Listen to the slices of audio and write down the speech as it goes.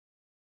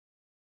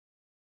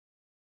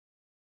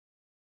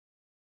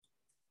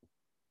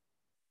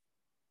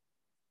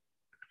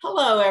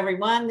Hello,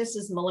 everyone. This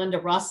is Melinda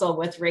Russell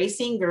with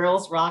Racing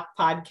Girls Rock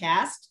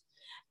Podcast.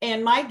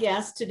 And my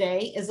guest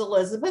today is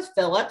Elizabeth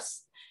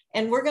Phillips.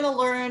 And we're going to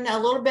learn a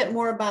little bit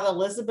more about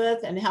Elizabeth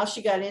and how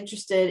she got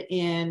interested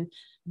in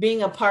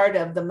being a part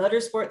of the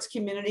motorsports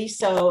community.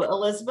 So,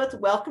 Elizabeth,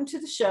 welcome to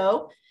the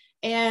show.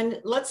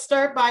 And let's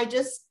start by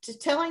just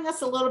telling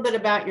us a little bit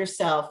about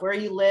yourself, where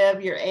you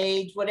live, your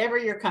age, whatever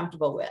you're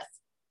comfortable with.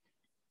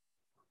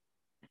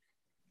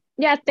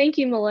 Yeah, thank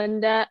you,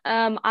 Melinda.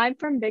 I'm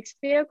from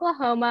Bixby,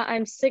 Oklahoma.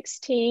 I'm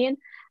 16.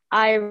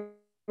 I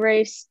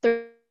race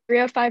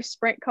 305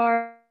 sprint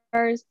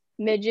cars,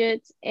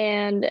 midgets,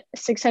 and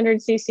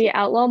 600cc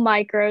outlaw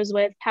micros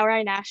with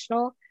POWRi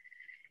National.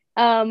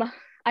 I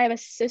have a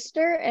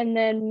sister, and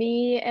then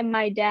me and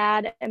my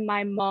dad and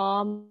my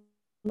mom.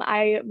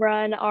 I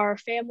run our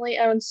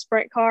family-owned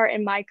sprint car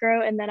and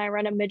micro, and then I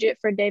run a midget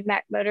for Dave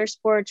Mack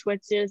Motorsports,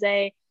 which is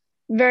a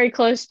very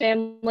close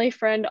family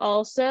friend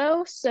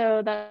also.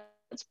 So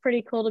that's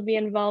pretty cool to be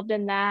involved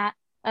in that.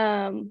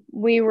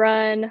 We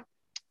run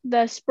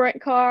the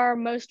sprint car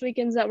most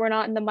weekends that we're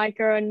not in the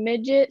micro and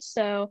midget.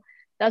 So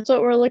that's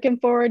what we're looking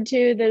forward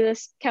to.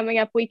 This coming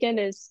up weekend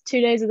is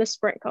 2 days of the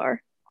sprint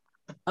car.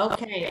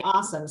 Okay,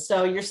 awesome.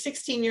 So you're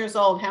 16 years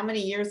old. How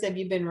many years have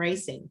you been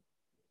racing?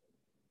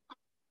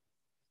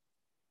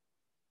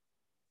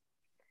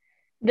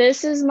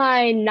 This is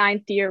my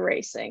 9th year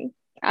racing.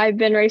 I've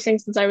been racing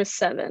since I was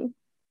 7.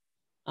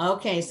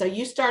 Okay, so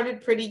you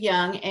started pretty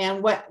young.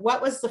 And what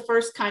was the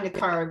first kind of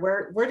car?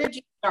 Where did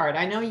you start?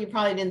 I know you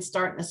probably didn't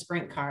start in a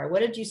sprint car. What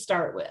did you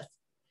start with?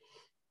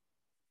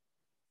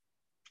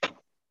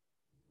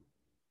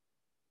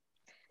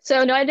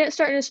 So no, I didn't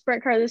start in a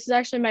sprint car. This is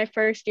actually my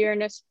first year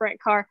in a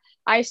sprint car.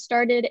 I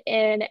started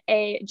in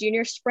a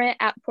junior sprint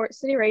at Port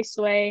City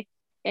Raceway,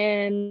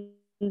 and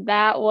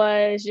that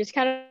was just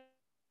kind of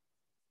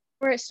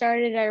where it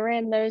started. I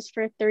ran those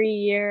for 3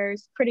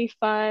 years. Pretty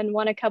fun.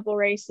 Won a couple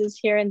races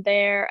here and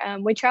there.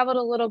 We traveled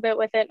a little bit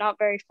with it, not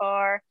very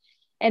far.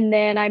 And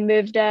then I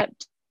moved up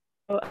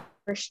to a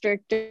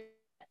restrictor,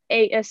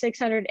 a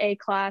 600 A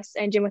class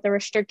engine with a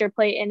restrictor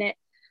plate in it.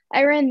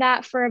 I ran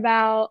that for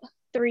about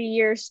 3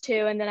 years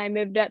too. And then I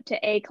moved up to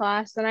A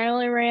class, and I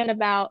only ran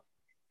about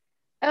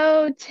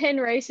 10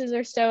 races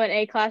or so in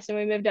A class. And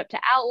we moved up to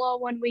Outlaw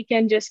one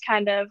weekend, just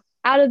kind of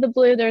out of the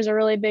blue. There's a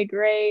really big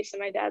race, and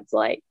my dad's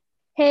like,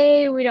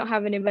 hey, we don't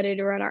have anybody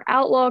to run our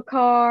outlaw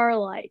car.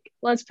 Like,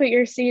 let's put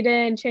your seat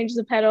in, change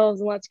the pedals,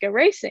 and let's go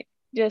racing.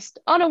 Just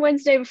on a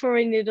Wednesday before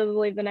we needed to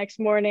leave the next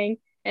morning.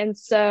 And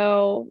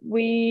so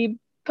we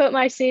put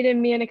my seat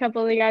in, me and a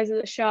couple of the guys at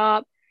the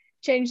shop,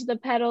 changed the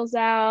pedals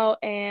out.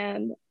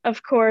 And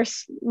of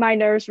course, my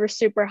nerves were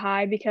super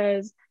high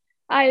because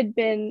I had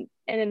been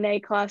in an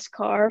A-class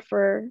car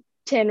for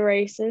 10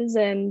 races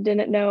and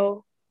didn't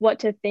know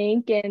what to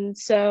think. And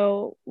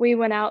so we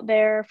went out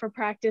there for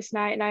practice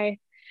night, and I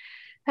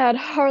had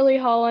Harley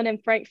Holland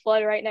and Frank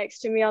Flood right next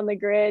to me on the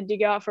grid to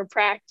go out for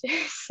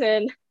practice.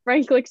 And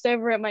Frank looks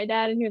over at my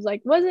dad, and he was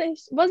like,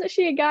 wasn't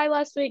she a guy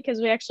last week?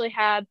 Because we actually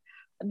had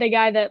the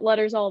guy that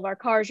letters all of our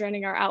cars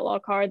running our outlaw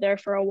car there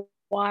for a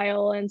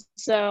while. And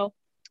so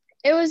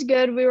it was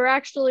good. We were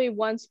actually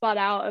one spot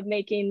out of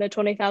making the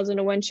 20,000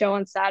 to win show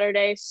on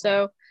Saturday.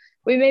 So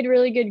we made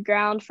really good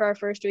ground for our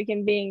first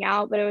weekend being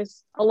out, but it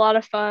was a lot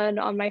of fun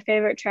on my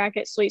favorite track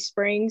at Sweet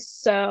Springs.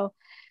 So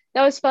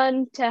that was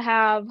fun to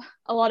have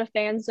a lot of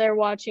fans there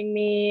watching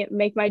me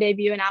make my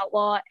debut in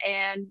Outlaw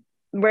and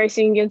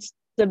racing against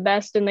the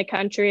best in the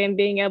country and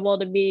being able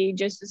to be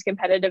just as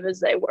competitive as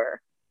they were.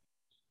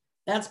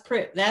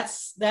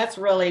 That's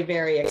really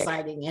very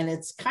exciting. And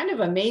it's kind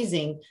of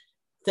amazing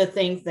to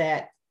think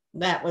that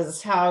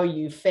was how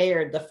you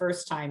fared the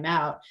first time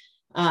out.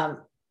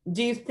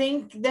 Do you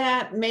think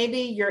that maybe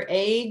your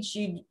age,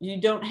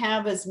 you don't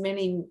have as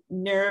many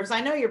nerves?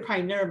 I know you're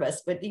probably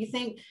nervous, but do you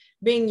think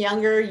being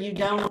younger, you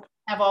don't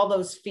have all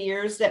those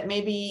fears that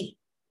maybe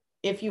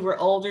if you were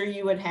older,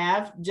 you would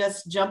have,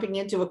 just jumping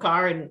into a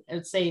car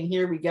and saying,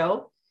 here we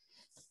go?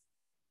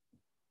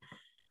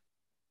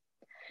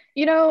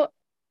 You know,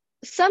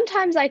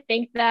 sometimes I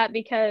think that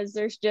because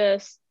there's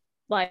just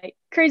like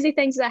crazy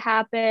things that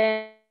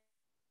happen.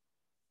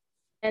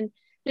 And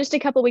just a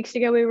couple weeks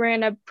ago, we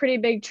ran a pretty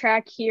big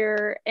track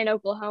here in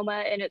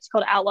Oklahoma, and it's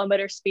called Outlaw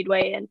Motor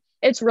Speedway. And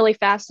it's really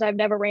fast. I've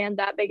never ran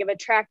that big of a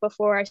track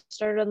before. I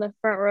started on the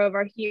front row of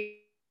our heat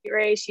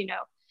race,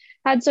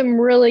 had some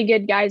really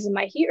good guys in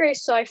my heat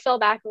race. So I fell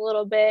back a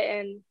little bit,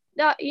 and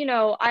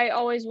I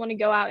always want to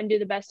go out and do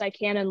the best I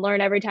can and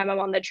learn every time I'm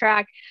on the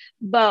track.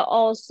 But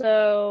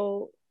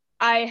also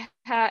I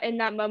had in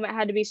that moment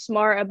had to be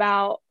smart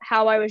about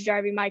how I was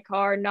driving my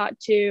car, not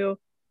to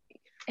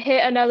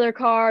hit another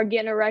car,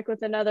 get in a wreck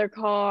with another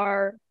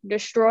car,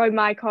 destroy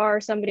my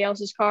car, somebody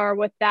else's car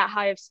with that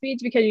high of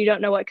speeds, because you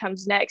don't know what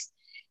comes next.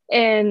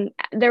 And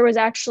there was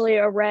actually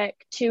a wreck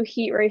 2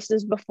 heat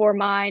races before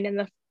mine in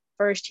the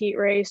first heat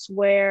race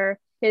where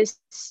his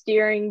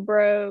steering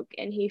broke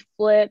and he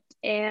flipped,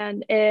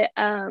 and it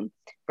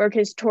broke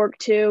his torque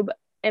tube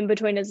in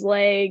between his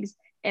legs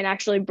and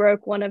actually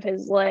broke one of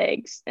his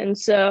legs. And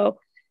so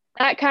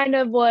that kind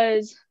of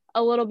was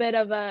a little bit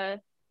of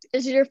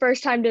this is your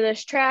first time to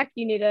this track.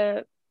 You need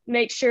to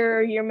make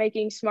sure you're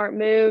making smart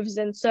moves.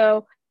 And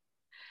so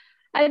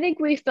I think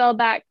we fell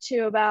back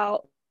to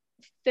about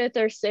fifth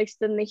or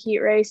sixth in the heat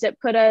race. It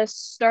put us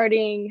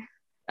starting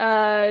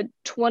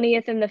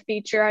 20th in the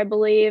feature, I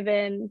believe,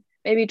 and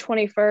maybe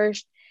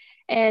 21st.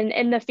 And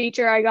in the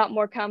feature, I got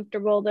more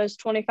comfortable. Those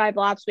 25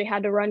 laps we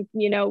had to run,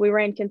 we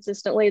ran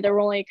consistently. There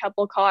were only a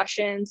couple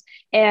cautions,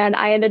 and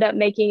I ended up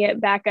making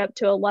it back up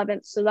to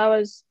 11th. So that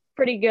was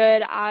pretty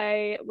good.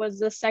 I was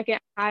the second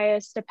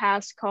highest to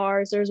pass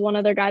cars. There's one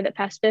other guy that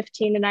passed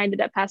 15, and I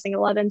ended up passing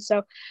 11.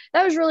 So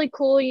that was really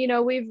cool.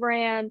 We've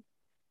ran,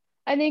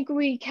 I think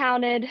we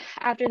counted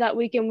after that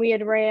weekend, we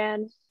had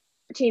ran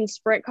 14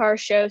 sprint car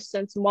shows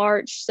since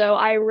March. So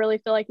I really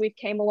feel like we've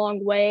came a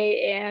long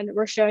way, and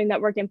we're showing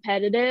that we're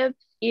competitive,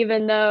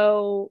 even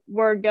though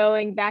we're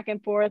going back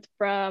and forth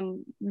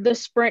from the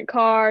sprint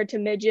car to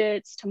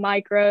midgets to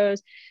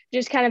micros.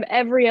 Just kind of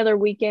every other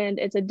weekend,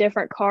 it's a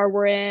different car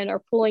we're in, or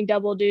pulling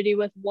double duty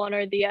with one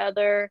or the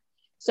other.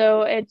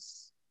 So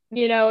it's,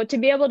 to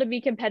be able to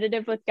be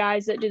competitive with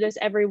guys that do this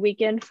every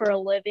weekend for a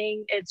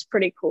living, it's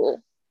pretty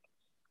cool.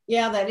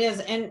 Yeah, that is.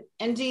 And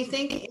do you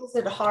think, is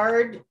it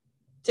hard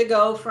to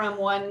go from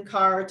one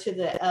car to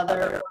the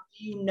other? Or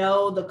do you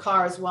know the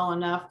cars well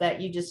enough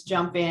that you just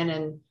jump in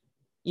and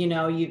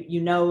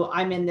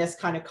I'm in this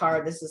kind of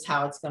car, this is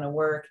how it's going to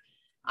work?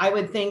 I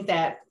would think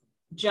that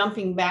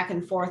jumping back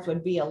and forth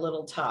would be a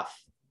little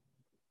tough.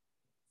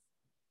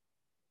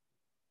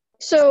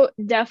 So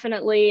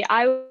definitely,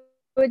 I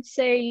would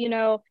say,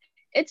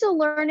 it's a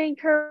learning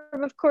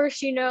curve, of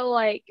course,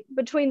 like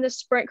between the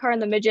sprint car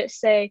and the midget.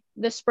 Say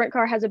the sprint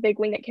car has a big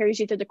wing that carries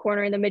you through the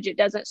corner and the midget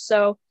doesn't.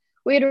 So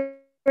we had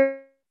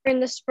in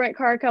the sprint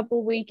car a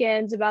couple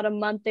weekends about a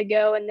month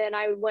ago, and then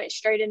I went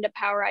straight into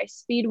POWRi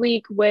Speed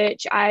Week,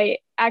 which I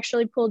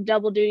actually pulled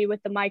double duty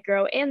with the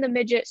micro and the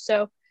midget.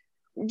 So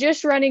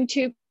just running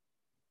two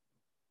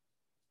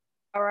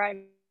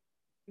POWRi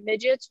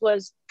midgets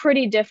was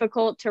pretty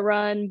difficult to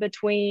run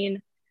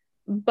between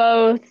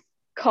both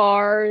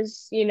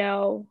cars,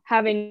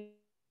 having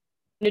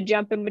to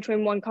jump in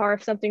between one car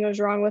if something was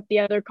wrong with the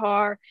other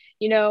car,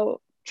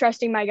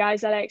 trusting my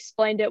guys that I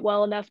explained it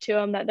well enough to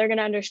them that they're going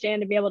to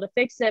understand to be able to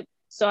fix it,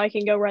 so I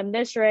can go run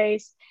this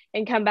race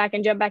and come back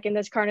and jump back in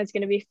this car and it's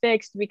going to be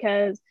fixed,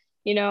 because,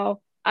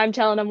 I'm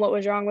telling them what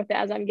was wrong with it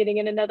as I'm getting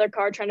in another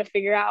car, trying to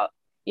figure out,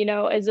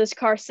 is this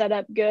car set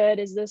up good?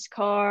 Is this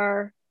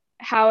car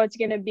how it's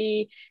going to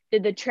be?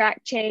 Did the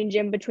track change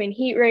in between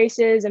heat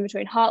races and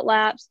between hot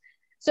laps?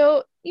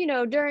 So,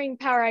 during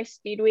POWRi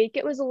Speed Week,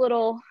 it was a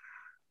little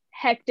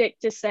hectic,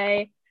 to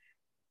say.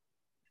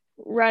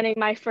 Running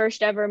my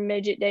first ever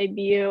midget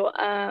debut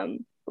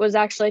was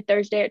actually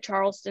Thursday at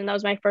Charleston. That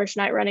was my first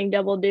night running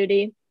double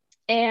duty,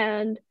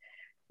 and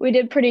we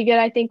did pretty good.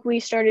 I think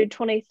we started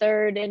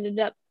 23rd, ended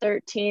up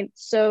 13th,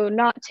 so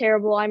not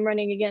terrible. I'm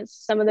running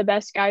against some of the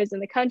best guys in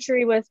the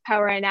country with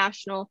POWRi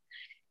National,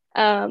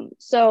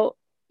 so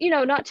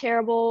not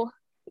terrible.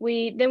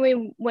 We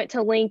went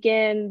to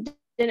Lincoln,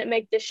 didn't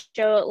make the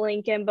show at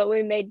Lincoln, but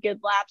we made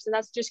good laps, and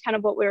that's just kind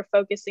of what we were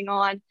focusing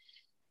on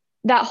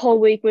that whole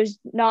week, was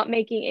not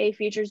making A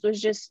features,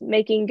 was just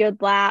making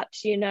good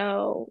laps,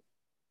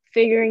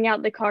 figuring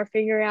out the car,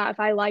 figuring out if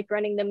I like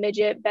running the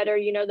midget better,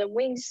 than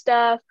wing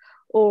stuff,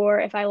 or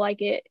if I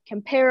like it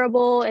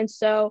comparable. And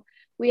so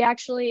we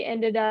actually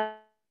ended up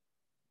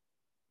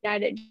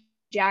at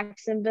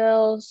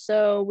Jacksonville.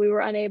 So we were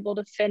unable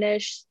to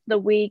finish the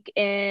week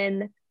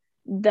in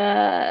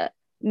the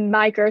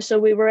micro. So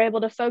we were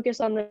able to focus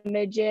on the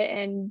midget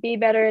and be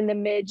better in the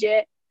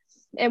midget.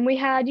 And we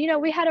had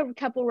a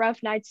couple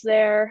rough nights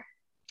there,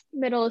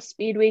 middle of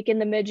Speed Week in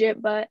the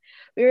midget, but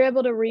we were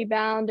able to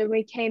rebound, and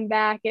we came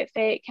back at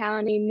Fayette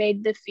County,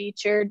 made the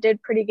feature,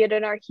 did pretty good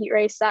in our heat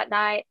race that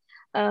night.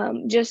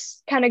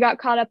 Just kind of got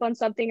caught up on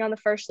something on the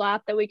first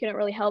lap that we couldn't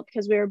really help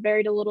because we were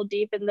buried a little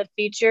deep in the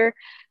feature.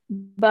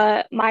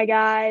 But my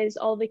guys,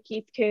 all the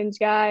Keith Coons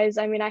guys,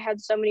 I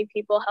had so many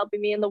people helping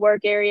me in the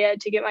work area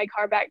to get my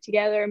car back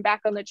together and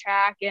back on the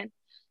track. And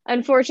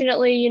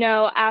unfortunately,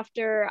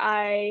 after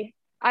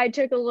I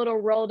took a little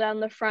roll down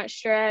the front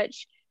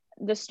stretch,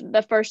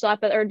 the first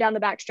lap, or down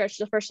the back stretch,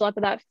 the first lap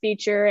of that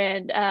feature,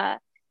 and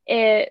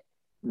it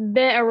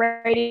bent a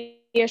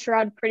radius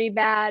rod pretty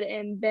bad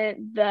and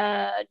bent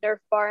the Nerf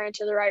bar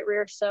into the right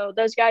rear. So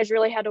those guys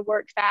really had to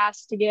work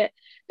fast to get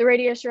the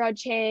radius rod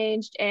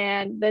changed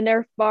and the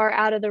Nerf bar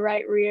out of the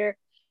right rear.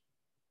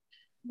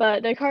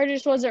 But the car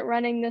just wasn't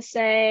running the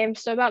same.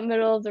 So about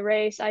middle of the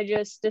race, I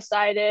just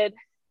decided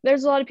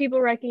there's a lot of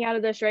people wrecking out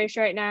of this race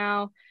right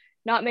now,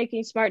 not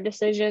making smart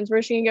decisions. We're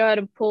just going to go ahead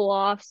and pull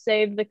off,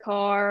 save the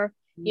car,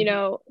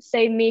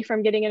 save me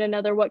from getting in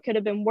another what could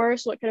have been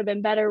worse, what could have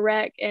been better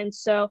wreck. And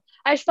so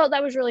I just felt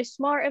that was really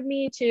smart of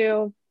me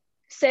to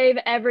save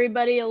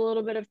everybody a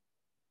little bit of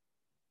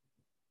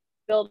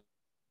build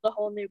a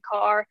whole new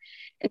car.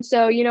 And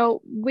so,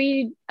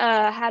 we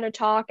had a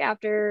talk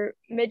after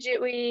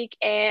midget week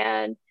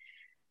and,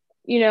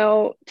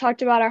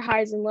 talked about our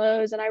highs and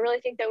lows. And I really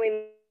think that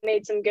we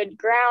made some good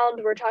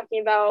ground. We're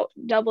talking about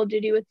double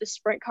duty with the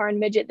sprint car and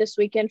midget this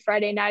weekend,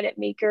 Friday night at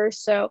Meeker.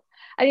 So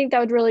I think that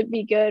would really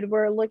be good.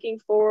 We're looking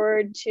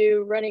forward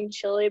to running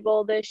Chili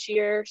Bowl this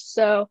year.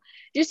 So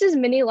just as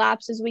many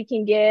laps as we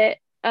can get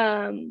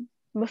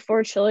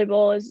before Chili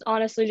Bowl is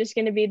honestly just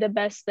going to be the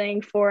best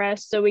thing for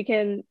us so we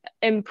can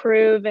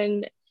improve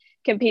and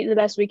compete the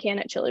best we can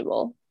at Chili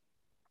Bowl.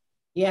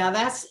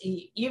 Yeah,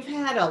 you've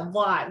had a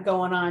lot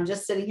going on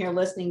just sitting here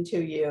listening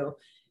to you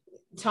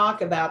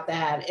talk about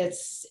that.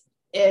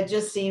 It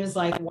just seems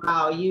like,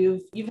 wow,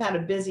 you've had a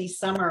busy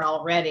summer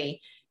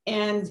already.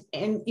 And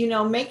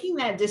making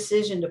that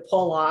decision to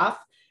pull off,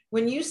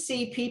 when you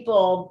see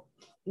people,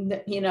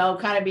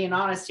 kind of being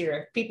honest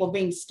here, people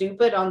being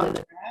stupid on the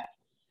track,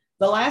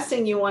 the last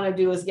thing you want to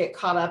do is get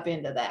caught up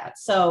into that.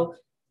 So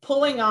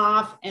pulling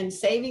off and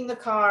saving the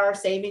car,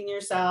 saving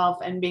yourself,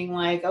 and being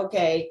like,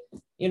 okay,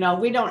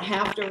 we don't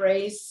have to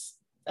race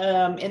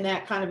in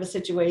that kind of a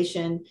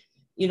situation,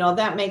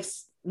 that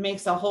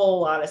makes a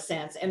whole lot of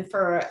sense. And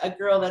for a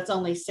girl that's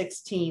only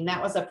 16,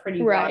 that was a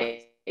pretty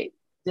right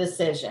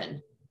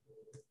decision.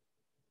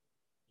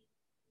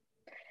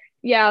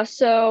 Yeah,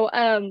 so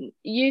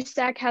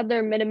USAC had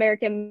their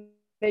Mid-American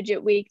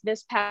Midget Week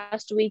this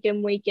past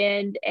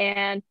weekend,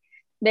 and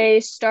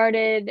they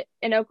started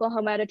in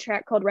Oklahoma at a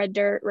track called Red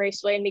Dirt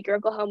Raceway in Meeker,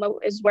 Oklahoma,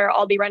 is where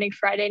I'll be running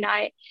Friday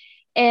night.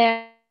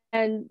 And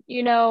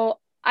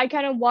I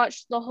kind of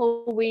watched the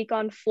whole week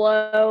on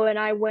Flow, and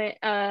I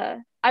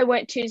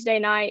went Tuesday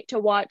night to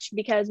watch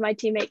because my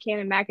teammate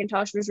Cannon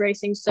McIntosh was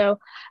racing. So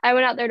I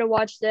went out there to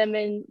watch them,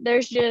 and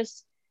there's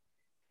just,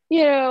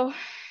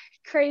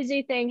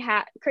 crazy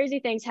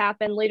things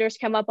happen. Leaders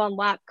come up on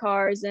lap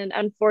cars, and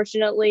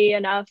unfortunately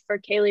enough for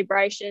Kaylee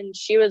Bryson,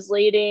 she was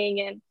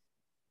leading, and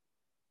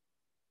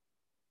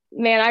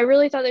man, I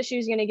really thought that she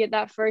was going to get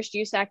that first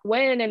USAC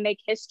win and make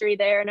history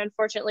there. And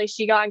unfortunately,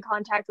 she got in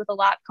contact with a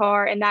lap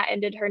car, and that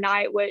ended her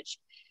night, which,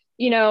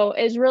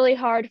 is really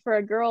hard for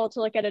a girl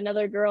to look at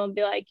another girl and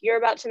be like, you're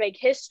about to make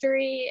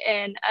history.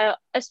 And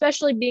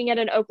especially being at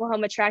an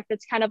Oklahoma track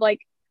that's kind of like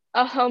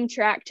a home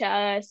track to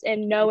us,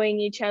 and knowing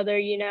each other,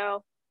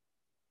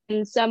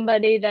 and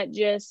somebody that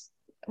just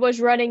was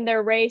running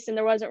their race and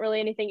there wasn't really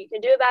anything you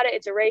can do about it.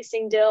 It's a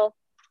racing deal.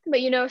 But,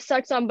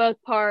 sucks on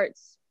both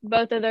parts.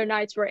 Both of their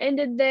nights were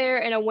ended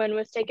there, and a win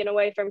was taken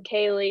away from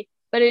Kaylee.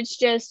 But it's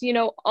just,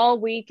 all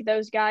week,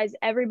 those guys,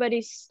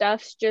 everybody's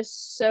stuff's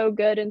just so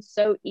good and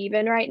so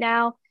even right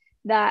now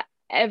that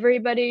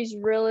everybody's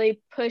really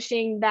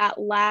pushing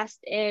that last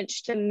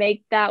inch to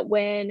make that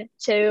win,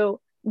 to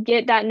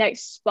get that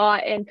next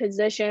spot in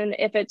position,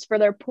 if it's for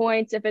their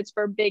points, if it's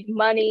for big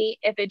money,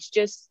 if it's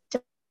just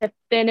to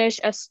finish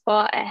a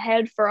spot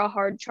ahead for a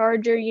hard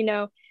charger.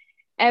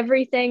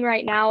 Everything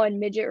right now in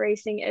midget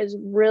racing is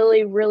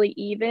really, really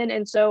even.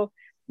 And so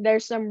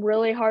there's some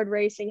really hard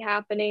racing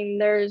happening.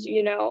 There's,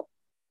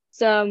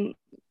 some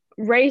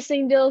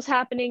racing deals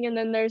happening. And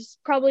then there's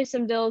probably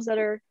some deals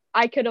that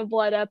I could have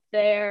led up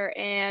there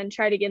and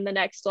tried to get in the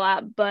next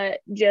lap,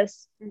 but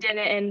just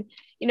didn't.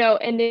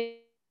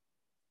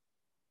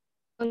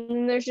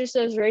 And there's just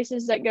those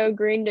races that go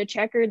green to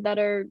checkered that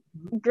are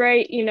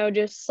great,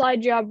 just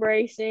slide job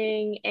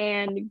racing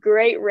and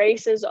great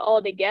races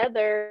all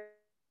together,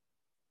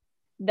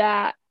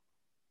 that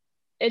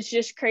it's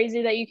just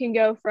crazy that you can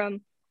go from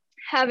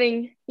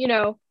having,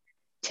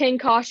 10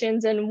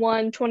 cautions and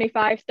one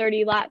 25,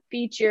 30 lap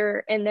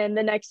feature, and then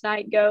the next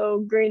night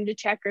go green to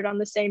checkered on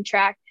the same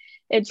track.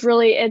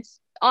 It's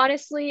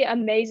honestly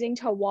amazing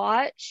to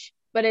watch,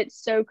 but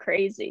it's so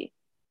crazy.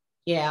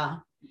 Yeah.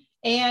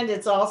 And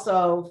it's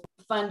also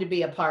fun to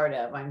be a part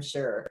of, I'm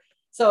sure.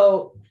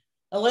 So,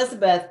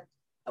 Elizabeth,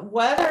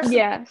 what are some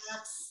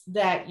tracks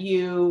that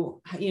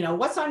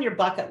what's on your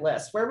bucket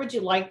list? Where would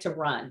you like to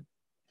run?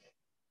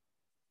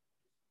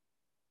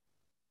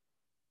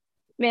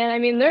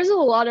 Man, there's a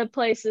lot of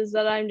places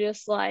that I'm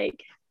just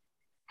like,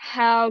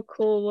 how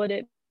cool would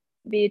it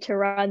be to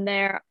run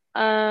there?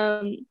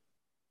 A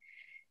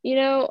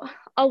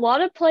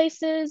lot of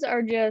places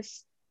are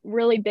just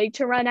really big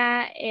to run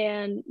at,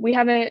 and we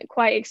haven't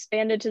quite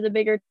expanded to the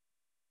bigger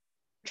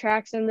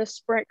tracks in the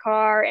sprint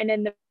car and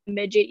in the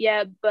midget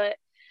yet, but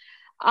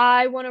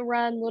I want to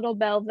run Little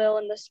Belleville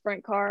in the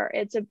sprint car.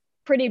 It's a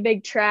pretty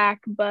big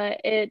track, but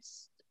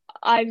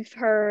I've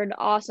heard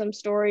awesome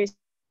stories,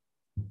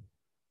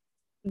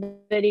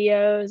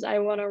 videos. I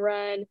want to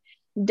run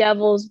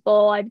Devil's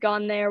Bowl. I've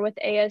gone there with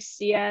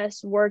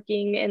ASCS,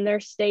 working in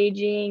their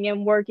staging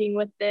and working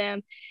with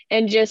them,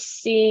 and just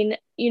seen,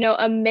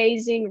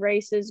 amazing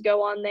races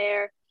go on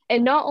there.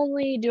 And not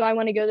only do I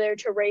want to go there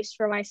to race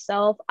for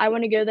myself, I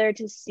want to go there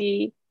to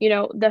see,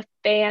 the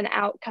fan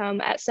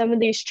outcome at some of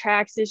these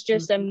tracks is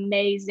just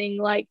amazing.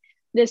 Like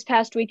this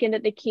past weekend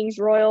at the Kings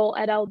Royal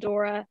at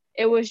Eldora,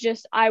 it was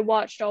just, I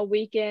watched all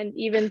weekend,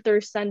 even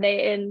through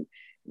Sunday. And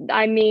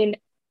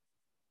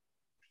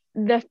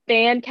the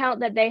fan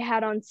count that they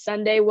had on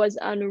Sunday was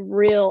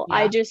unreal. Yeah.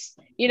 I just,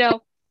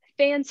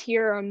 fans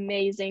here are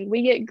amazing.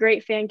 We get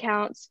great fan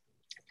counts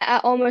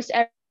at almost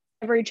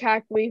every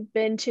track we've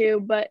been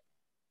to, but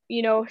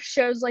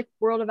shows like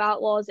World of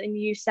Outlaws and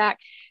USAC,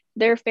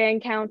 their fan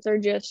counts are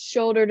just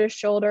shoulder to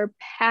shoulder,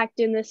 packed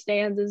in the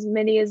stands, as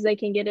many as they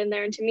can get in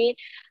there. And to me,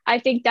 I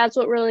think that's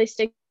what really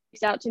sticks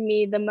out to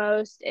me the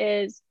most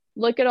is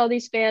look at all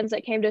these fans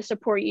that came to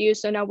support you.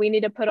 So now we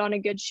need to put on a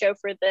good show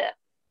for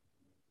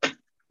them.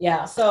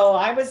 Yeah. So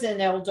I was in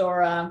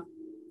Eldora,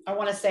 I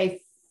want to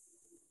say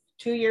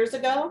 2 years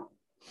ago.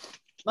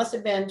 Must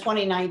have been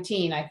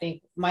 2019. I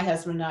think my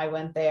husband and I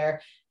went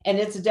there, and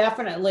it's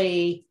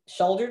definitely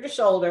shoulder to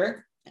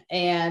shoulder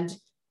and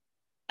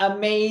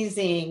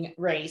amazing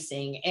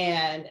racing.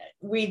 And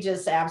we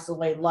just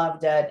absolutely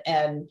loved it.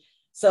 And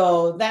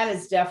so that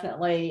is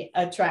definitely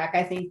a track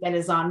I think that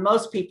is on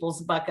most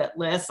people's bucket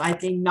list. I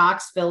think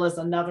Knoxville is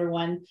another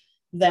one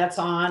that's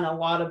on a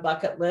lot of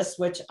bucket lists,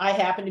 which I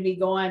happen to be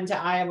going to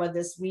Iowa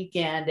this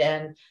weekend.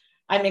 And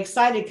I'm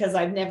excited because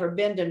I've never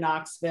been to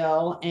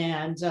Knoxville,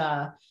 and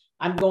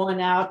I'm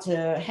going out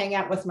to hang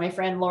out with my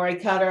friend Lori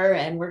Cutter,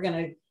 and we're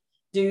going to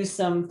do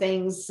some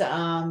things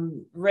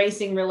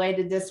racing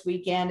related this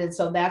weekend. And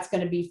so that's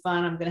going to be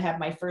fun. I'm going to have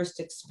my first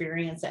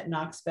experience at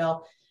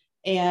Knoxville.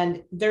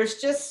 And there's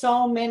just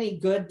so many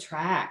good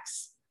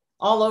tracks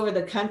all over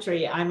the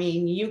country. I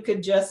mean, you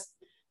could just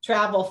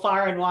travel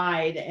far and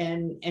wide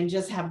and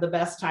just have the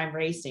best time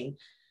racing.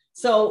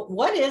 So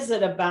what is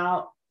it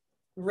about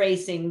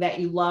racing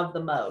that you love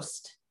the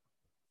most?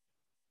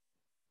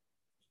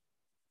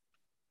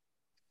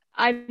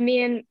 I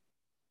mean,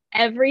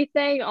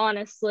 everything,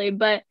 honestly,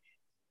 but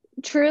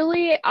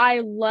truly,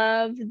 I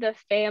love the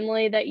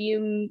family that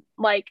you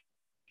like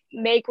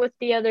make with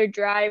the other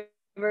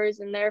drivers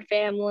and their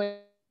families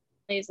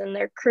and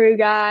their crew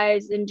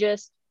guys, and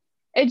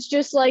it's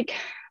just like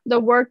the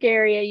work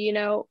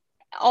area,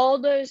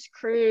 all those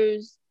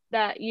crews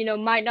that,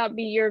 might not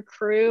be your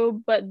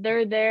crew, but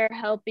they're there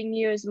helping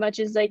you as much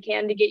as they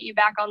can to get you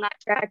back on that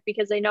track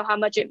because they know how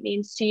much it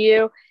means to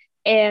you.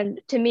 And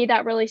to me,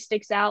 that really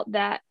sticks out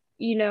that,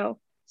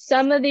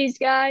 some of these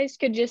guys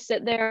could just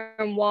sit there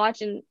and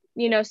watch and,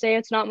 say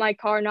it's not my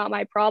car, not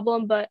my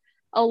problem. But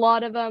a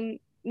lot of them,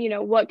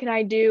 what can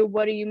I do?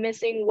 What are you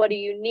missing? What do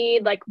you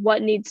need? Like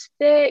what needs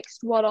fixed?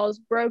 What all's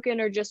broken?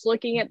 Or just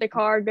looking at the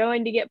car,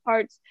 going to get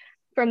parts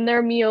from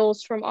their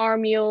mules, from our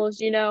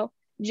mules,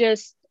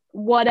 just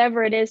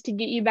whatever it is to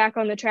get you back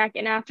on the track.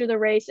 And after the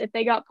race, if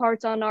they got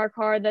parts on our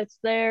car that's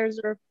theirs,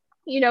 or,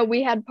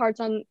 we had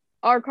parts on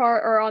our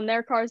car or on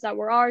their cars that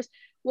were ours,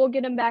 we'll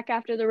get them back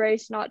after the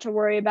race, not to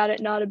worry about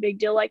it, not a big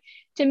deal. Like,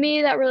 to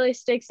me, that really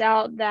sticks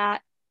out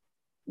that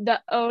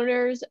the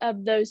owners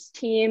of those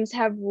teams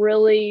have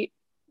really,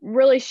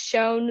 really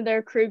shown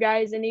their crew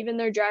guys and even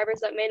their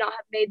drivers that may not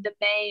have made the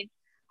main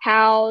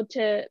how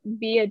to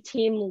be a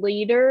team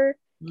leader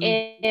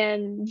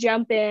and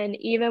jump in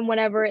even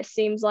whenever it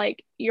seems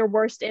like your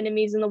worst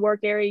enemies in the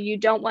work area. You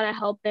don't want to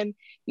help them.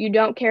 You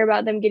don't care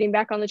about them getting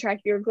back on the track.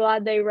 You're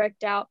glad they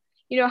wrecked out,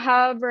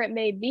 however it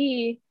may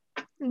be,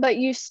 but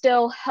you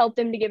still help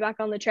them to get back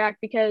on the track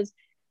because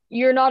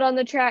you're not on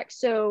the track.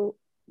 So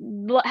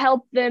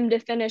help them to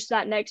finish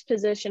that next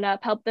position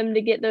up, help them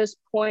to get those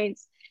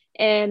points.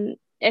 And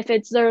if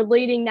it's their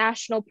leading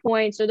national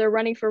points or they're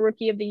running for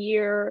Rookie of the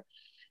Year,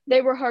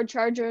 they were hard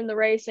charger in the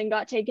race and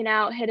got taken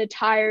out, hit a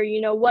tire,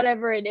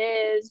 whatever it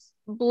is,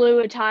 blew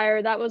a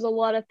tire. That was a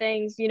lot of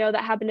things, that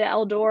happened to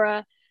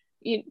Eldora.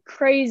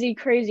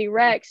 Crazy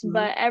wrecks.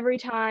 But every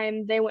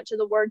time they went to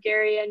the work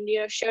area and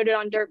showed it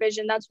on Dirt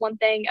Vision, that's one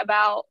thing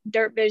about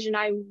Dirt Vision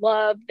I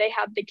love. They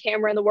have the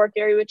camera in the work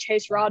area with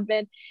Chase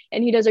Rodman,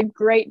 and he does a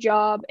great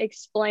job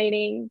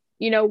explaining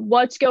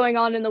what's going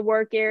on in the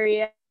work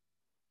area.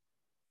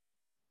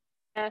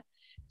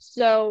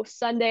 So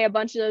Sunday, a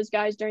bunch of those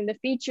guys during the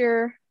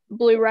feature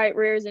blew right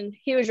rears, and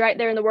he was right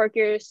there in the work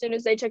area. As soon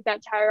as they took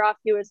that tire off,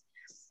 he was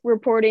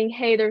reporting,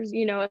 hey, there's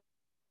a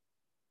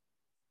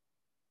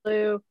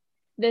blue,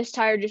 this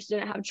tire just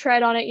didn't have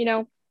tread on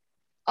it,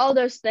 all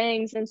those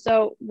things. And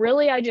so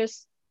really,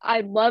 I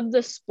love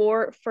the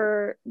sport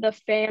for the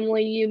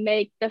family you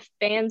make, the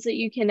fans that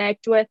you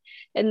connect with,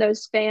 and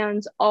those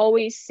fans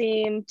always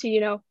seem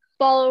to,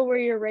 follow where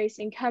you're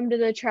racing, come to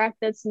the track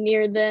that's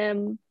near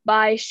them,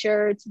 buy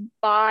shirts,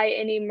 buy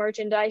any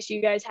merchandise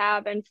you guys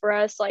have. And for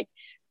us, like,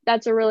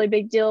 that's a really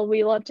big deal.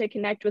 We love to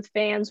connect with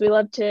fans. We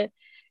love to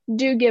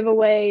do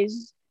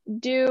giveaways,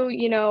 do,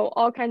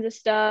 all kinds of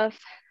stuff.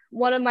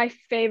 One of my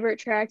favorite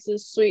tracks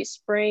is Sweet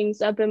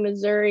Springs up in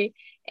Missouri.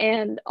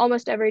 And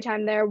almost every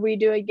time there, we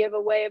do a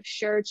giveaway of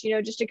shirts,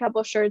 just a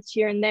couple shirts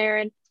here and there.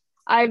 And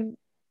I've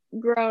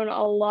grown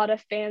a lot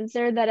of fans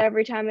there that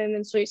every time I'm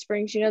in Sweet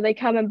Springs, they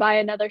come and buy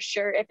another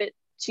shirt. If it's,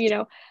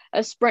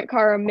 a sprint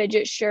car or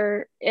midget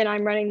shirt and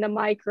I'm running the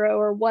micro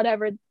or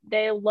whatever,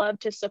 they love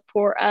to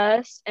support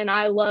us. And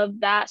I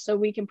love that, so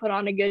we can put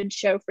on a good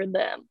show for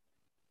them.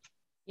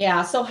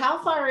 Yeah. So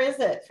how far is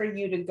it for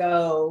you to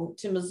go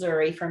to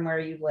Missouri from where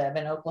you live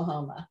in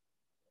Oklahoma?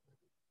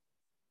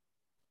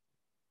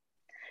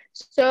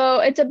 So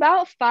it's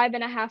about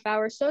 5.5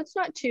 hours. So it's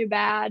not too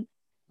bad.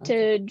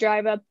 to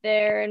drive up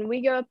there, and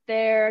we go up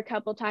there a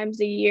couple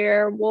times a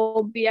year.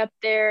 We'll be up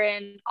there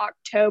in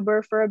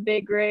October for a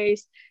big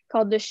race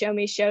called the Show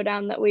Me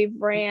Showdown that we've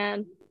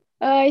ran.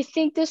 I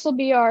think this will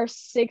be our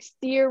 6th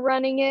year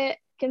running it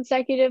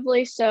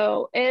consecutively,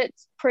 so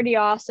it's pretty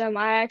awesome.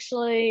 I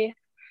actually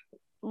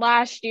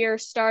last year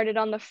started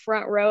on the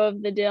front row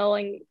of the deal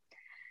and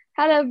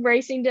had a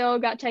racing deal,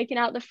 got taken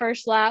out the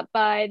first lap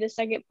by the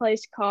second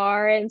place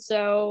car, and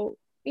so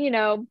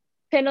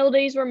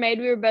penalties were made.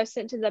 We were both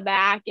sent to the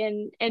back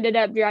and ended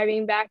up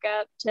driving back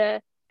up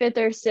to 5th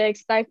or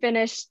 6th. I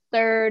finished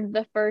 3rd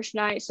the first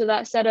night, so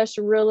that set us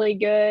really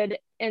good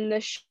in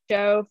the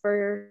show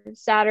for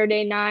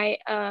Saturday night.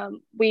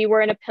 We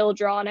were in a pill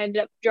draw and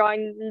ended up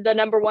drawing the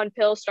number 1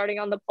 pill starting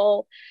on the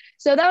pole.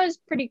 So that was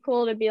pretty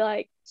cool to be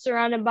like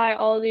surrounded by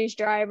all these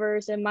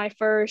drivers in my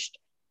first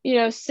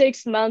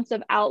 6 months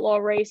of outlaw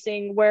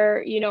racing,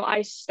 where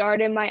I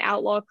started my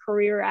outlaw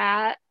career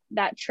at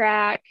that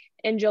track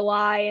in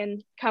July,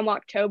 and come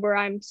October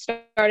I'm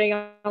starting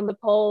on the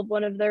pole of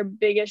one of their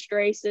biggest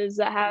races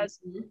that has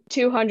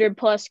 200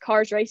 plus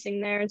cars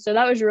racing there. And so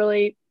that was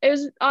it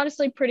was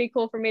honestly pretty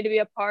cool for me to be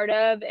a part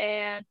of,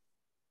 and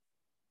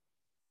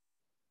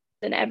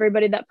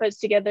everybody that puts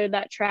together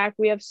that track.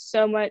 We have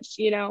so much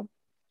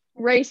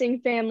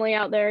racing family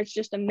out there. It's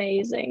just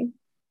amazing.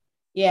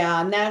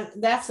 Yeah, and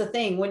that's the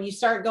thing. When you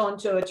start going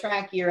to a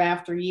track year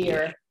after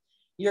year,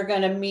 you're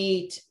going to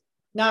meet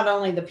not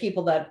only the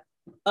people that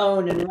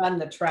own and run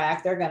the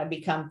track, they're going to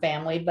become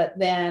family, but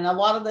then a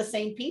lot of the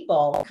same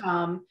people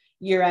come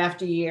year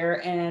after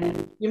year,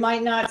 and you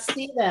might not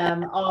see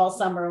them all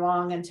summer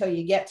long until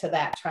you get to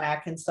that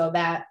track. And so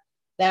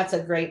that's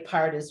a great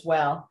part as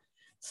well.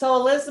 So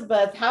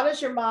Elizabeth, how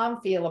does your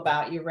mom feel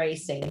about you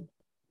racing?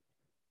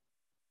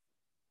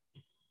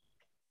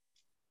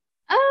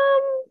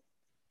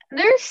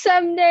 There's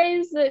some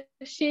days that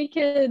she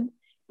could,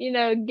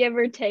 give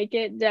or take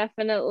it.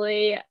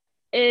 Definitely.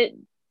 It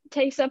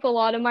takes up a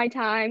lot of my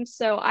time,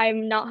 so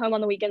I'm not home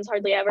on the weekends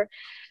hardly ever.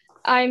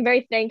 I'm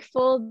very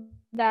thankful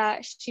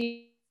that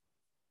she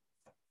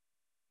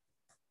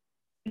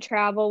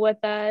travel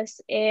with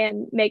us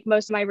and make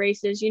most of my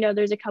races.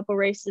 There's a couple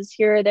races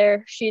here or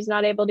there she's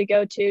not able to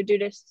go to due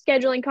to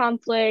scheduling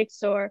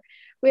conflicts, or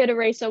we had a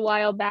race a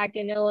while back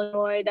in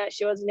Illinois that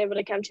she wasn't able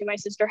to come to. My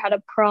sister had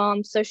a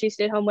prom, so she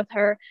stayed home with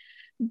her.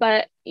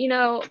 But,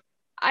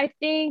 I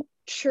think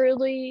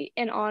truly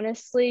and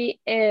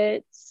honestly,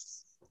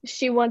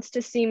 she wants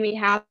to see me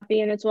happy,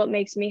 and it's what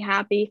makes me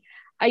happy.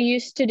 I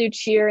used to do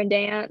cheer and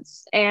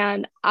dance,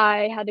 and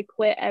I had to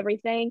quit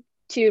everything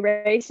to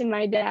race. And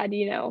my dad,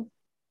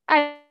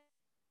 I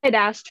had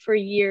asked for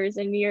years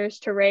and years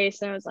to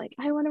race, and I was like,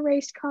 I want a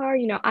race car,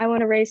 I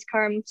want a race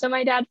car. So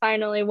my dad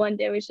finally one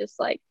day was just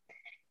like,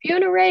 if you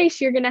want to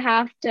race, you're going to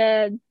have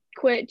to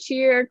quit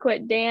cheer,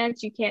 quit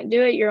dance. You can't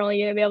do it. You're only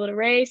going to be able to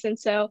race. And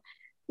so,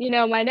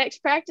 my next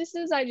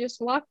practices, I just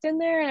walked in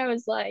there and I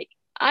was like,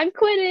 I'm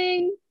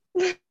quitting.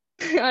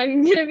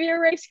 I'm going to be a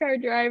race car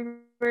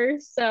driver.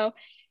 So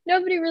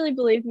nobody really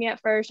believed me at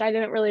first. I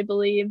didn't really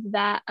believe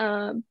that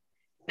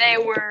they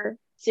were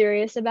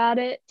serious about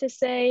it, to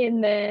say.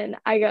 And then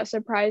I got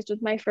surprised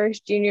with my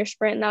first junior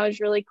sprint, and that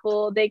was really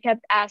cool. They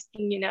kept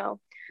asking,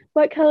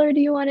 what color do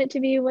you want it to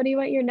be? What do you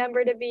want your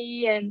number to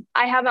be? And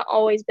I haven't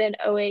always been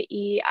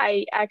 08E.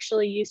 I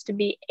actually used to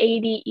be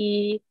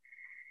 80E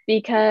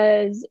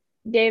because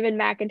David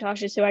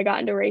McIntosh is who I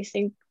got into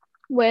racing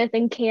with,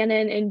 and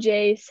Cannon and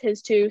Jace,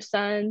 his 2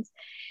 sons.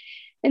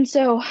 And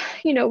so,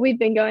 we've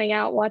been going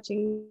out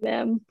watching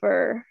them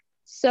for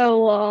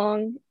so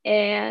long,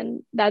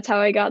 and that's how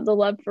I got the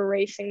love for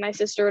racing. My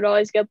sister would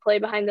always go play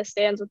behind the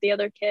stands with the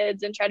other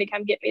kids and try to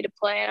come get me to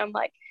play. And I'm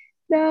like,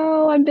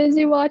 no, I'm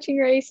busy watching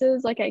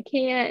races. Like, I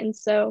can't. And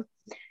so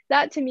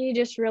that to me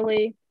just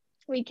really,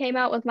 we came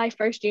out with my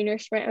first junior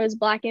sprint. It was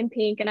black and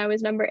pink, and I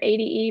was number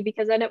 80E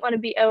because I didn't want to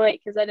be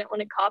 08 because I didn't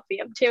want to copy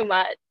them too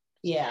much.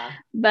 Yeah.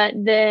 But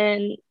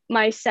then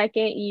my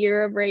second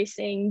year of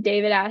racing,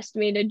 David asked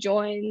me to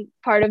join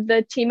part of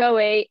the Team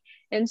 08.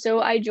 And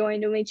so I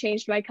joined, and we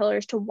changed my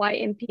colors to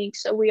white and pink.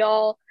 So we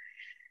all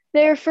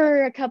there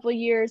for a couple of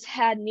years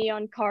had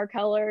neon car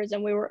colors,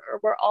 and we're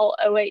all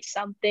 08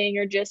 something,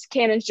 or just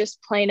Cannon's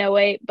just plain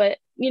 08. But,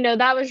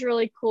 that was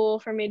really cool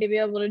for me to be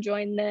able to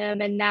join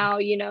them. And now,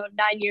 9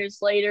 years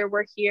later,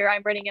 we're here.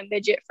 I'm running a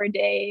midget for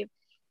Dave,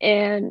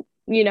 and,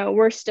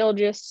 we're still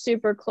just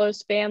super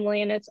close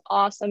family. And it's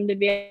awesome to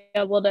be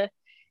able to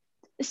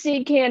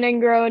see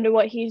Cannon grow into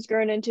what he's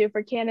grown into,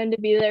 for Cannon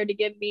to be there to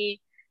give me,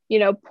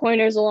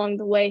 pointers along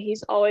the way.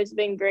 He's always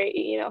been great,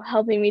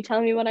 helping me,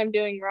 telling me what I'm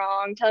doing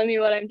wrong, telling me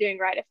what I'm doing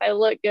right. If I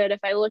look good,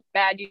 if I look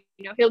bad,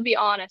 he'll be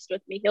honest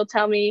with me. He'll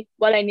tell me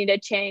what I need to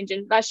change.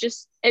 And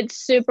it's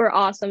super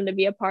awesome to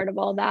be a part of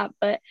all that.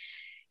 But,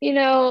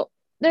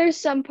 there's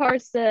some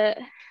parts that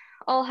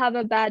I'll have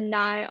a bad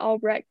night. I'll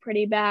wreck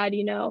pretty bad,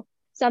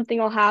 something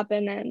will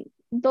happen, and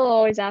they'll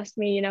always ask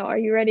me, are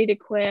you ready to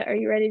quit? Are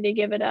you ready to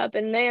give it up?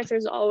 And the answer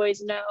is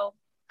always no.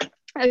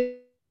 A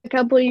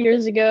couple of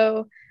years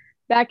ago,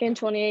 back in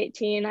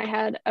 2018, I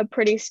had a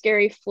pretty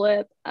scary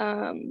flip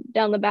down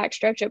the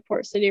backstretch at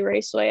Port City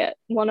Raceway at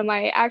one of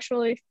my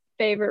actually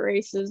favorite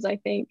races. I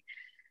think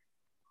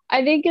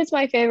it's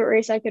my favorite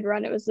race I could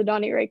run. It was the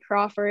Donnie Ray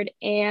Crawford,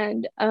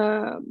 and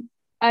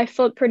I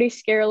flipped pretty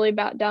scarily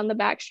about down the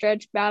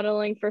backstretch,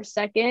 battling for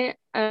second.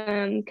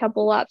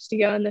 Couple laps to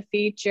go in the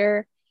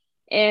feature,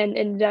 and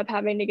ended up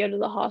having to go to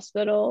the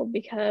hospital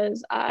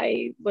because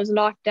I was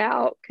knocked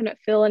out, couldn't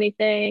feel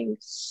anything.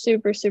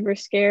 Super, super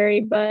scary.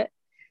 But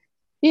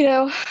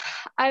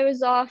I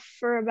was off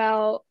for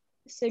about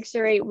 6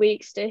 or 8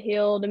 weeks to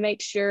heal, to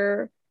make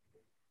sure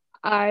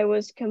I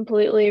was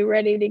completely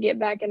ready to get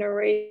back in a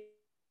race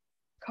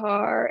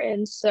car.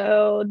 And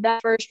so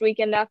that first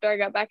weekend after I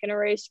got back in a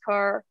race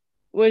car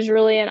was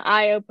really an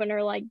eye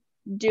opener. Like,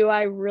 do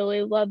I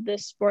really love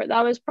this sport?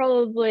 That was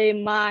probably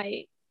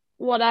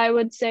what I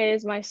would say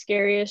is my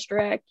scariest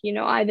wreck.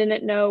 I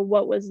didn't know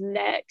what was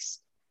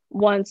next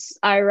once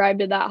I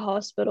arrived at that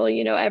hospital.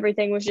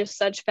 Everything was just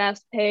such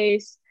fast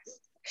pace,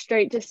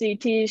 straight to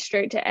CTs,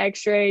 straight to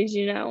x-rays.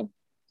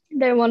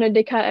 They wanted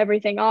to cut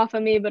everything off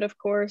of me, but of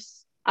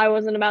course I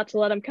wasn't about to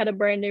let them cut a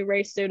brand new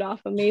race suit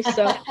off of me.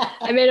 So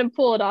I made them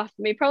pull it off of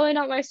me. Probably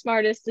not my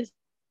smartest.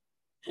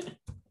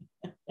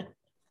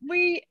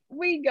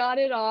 We got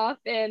it off,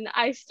 and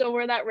I still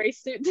wear that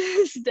race suit to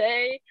this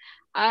day.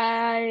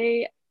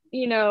 I,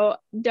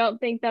 don't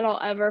think that I'll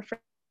ever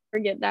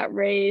forget that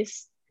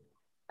race.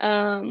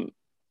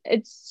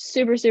 It's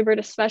super,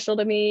 super special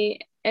to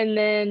me. And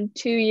then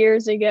 2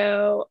 years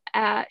ago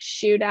at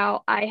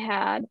Shootout, I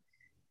had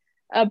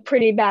a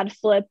pretty bad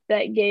flip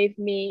that gave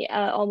me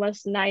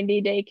almost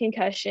 90-day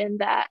concussion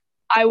that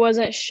I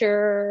wasn't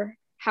sure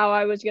how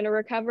I was going to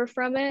recover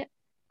from it.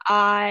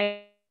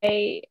 I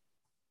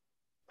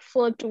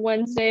flipped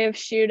Wednesday of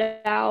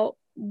Shootout,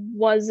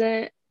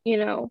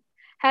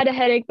 had a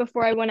headache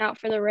before I went out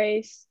for the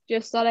race,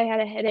 just thought I had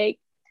a headache.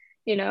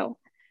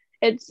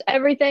 It's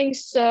everything,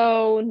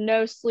 so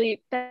no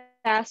sleep,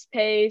 fast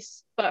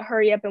pace, but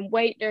hurry up and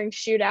wait during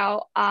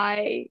Shootout.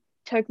 I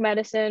took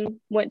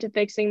medicine, went to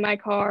fixing my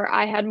car.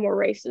 I had more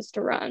races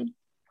to run.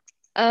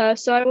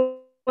 So I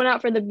went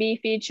out for the B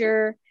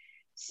feature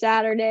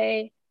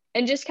Saturday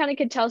and just kind of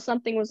could tell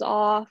something was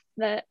off,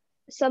 that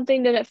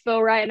something didn't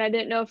feel right. And I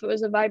didn't know if it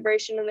was a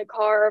vibration in the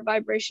car or a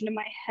vibration in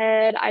my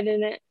head. I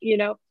didn't,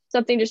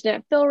 something just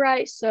didn't feel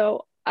right.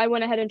 So I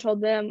went ahead and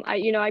told them,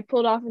 I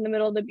pulled off in the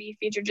middle of the B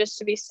feature just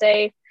to be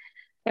safe.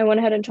 I went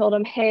ahead and told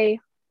them, hey,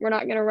 we're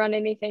not going to run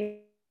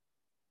anything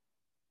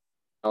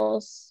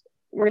else.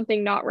 We're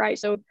anything not right.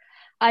 So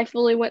I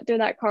fully went through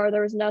that car.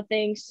 There was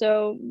nothing.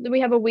 So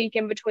we have a week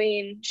in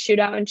between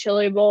Shootout and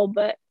Chili Bowl,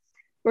 but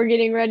we're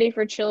getting ready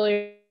for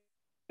Chili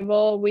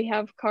Bowl. We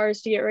have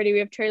cars to get ready. We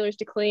have trailers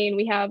to clean.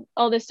 We have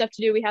all this stuff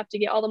to do. We have to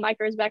get all the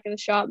micros back in the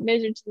shop,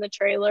 midgets in the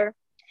trailer,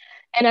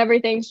 and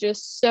everything's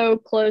just so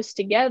close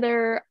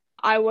together.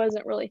 I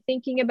wasn't really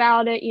thinking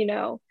about it.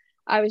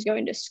 I was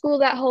going to school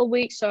that whole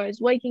week. So I was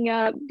waking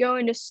up,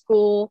 going to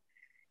school,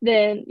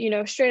 then,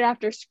 straight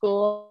after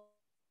school,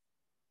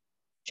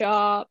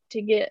 shop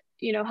to get,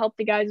 help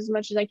the guys as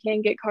much as I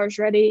can get cars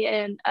ready.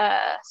 And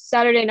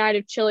Saturday night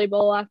of Chili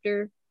Bowl,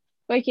 after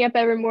waking up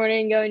every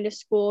morning, going to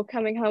school,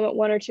 coming home at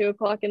 1 or 2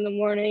 o'clock in the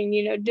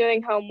morning,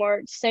 doing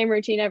homework, same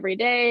routine every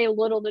day,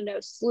 little to no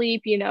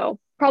sleep,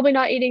 probably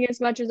not eating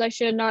as much as I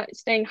should, not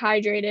staying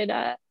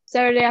hydrated.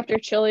 Saturday after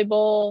Chili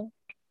Bowl,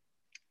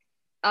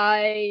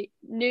 I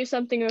knew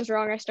something was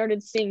wrong. I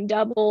started seeing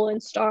double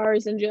and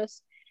stars and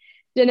just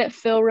didn't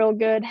feel real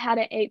good.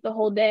 Hadn't ate the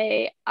whole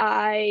day.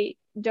 I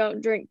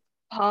don't drink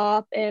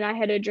pop, and I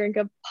had a drink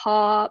of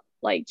pop,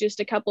 like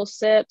just a couple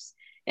sips,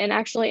 and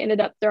actually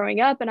ended up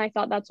throwing up, and I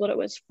thought that's what it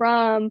was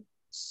from.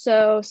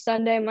 So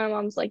Sunday, my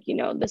mom's like,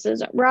 this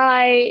isn't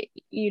right.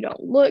 You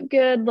don't look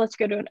good. Let's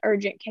go to an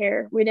urgent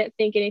care. We didn't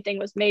think anything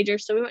was major,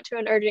 so we went to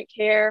an urgent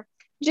care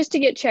just to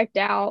get checked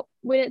out.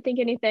 We didn't think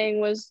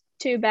anything was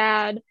too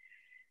bad.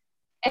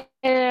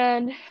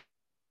 And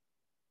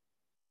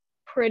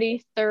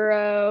pretty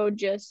thorough,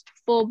 just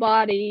full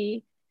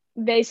body,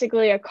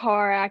 basically a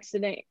car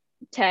accident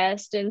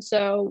test. And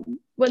so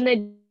when they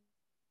did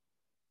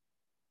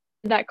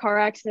that car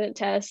accident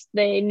test,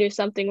 they knew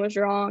something was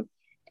wrong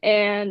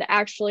and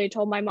actually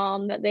told my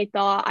mom that they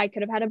thought I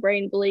could have had a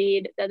brain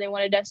bleed, that they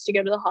wanted us to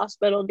go to the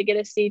hospital to get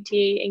a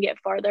CT and get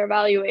farther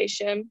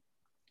evaluation.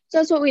 So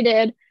that's what we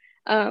did.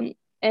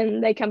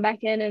 And they come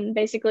back in and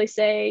basically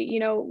say,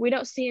 we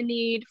don't see a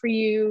need for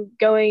you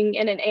going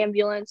in an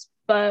ambulance,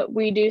 but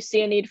we do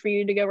see a need for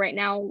you to go right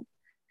now,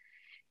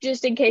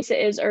 just in case it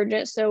is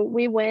urgent. So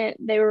we went.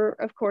 They were,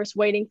 of course,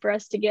 waiting for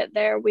us to get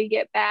there. We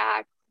get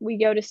back. We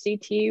go to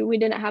CT. We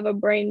didn't have a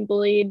brain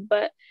bleed,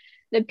 but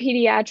the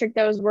pediatric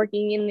that was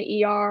working in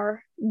the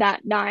ER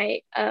that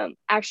night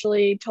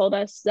actually told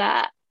us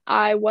that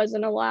I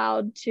wasn't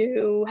allowed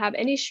to have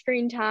any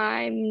screen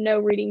time, no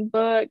reading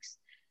books,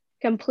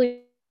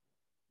 complete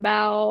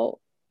about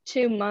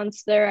 2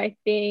 months there, I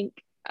think.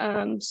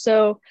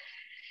 So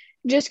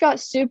just got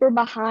super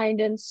behind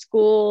in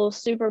school,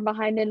 super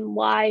behind in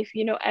life,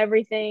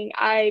 everything.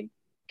 I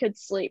could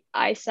sleep.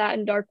 I sat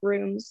in dark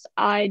rooms.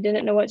 I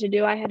didn't know what to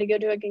do. I had to go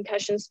to a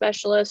concussion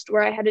specialist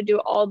where I had to do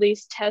all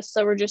these tests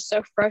that were just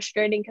so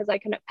frustrating because I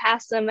couldn't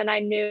pass them. And I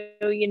knew,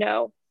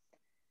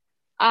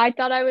 I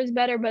thought I was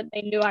better, but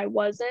they knew I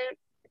wasn't.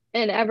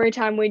 And every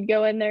time we'd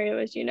go in there, it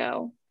was,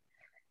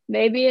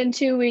 maybe in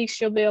 2 weeks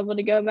you'll be able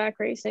to go back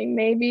racing.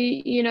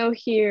 Maybe,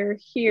 here,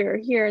 here,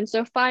 here. And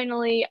so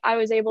finally I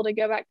was able to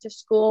go back to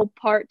school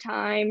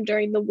part-time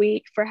during the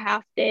week for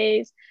half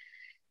days,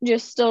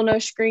 just still no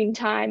screen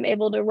time,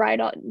 able to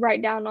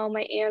write down all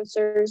my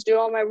answers, do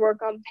all my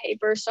work on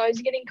paper. So I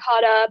was getting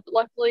caught up.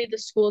 Luckily, the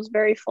school is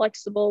very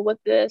flexible with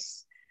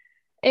this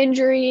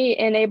injury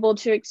and able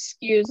to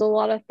excuse a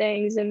lot of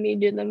things and me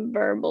do them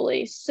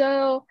verbally.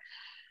 So,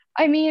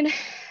 I mean,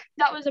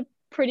 that was a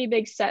pretty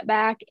big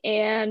setback.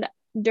 And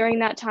during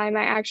that time,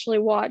 I actually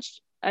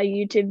watched a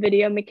YouTube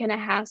video McKenna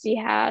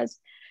Hassey has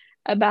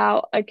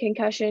about a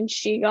concussion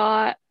she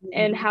got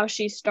and how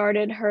she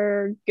started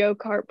her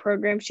go-kart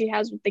program she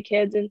has with the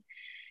kids. And,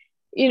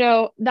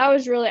 that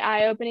was really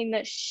eye-opening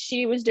that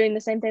she was doing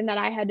the same thing that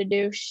I had to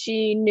do.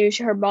 She knew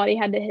her body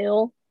had to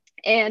heal.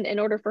 And in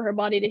order for her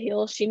body to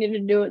heal, she needed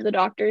to do what the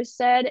doctors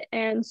said.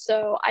 And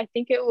so I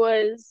think it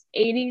was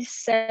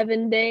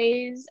 87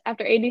 days.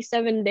 After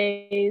 87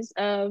 days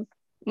of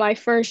my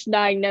first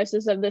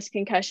diagnosis of this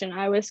concussion,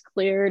 I was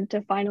cleared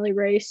to finally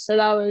race. So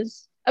that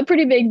was a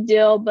pretty big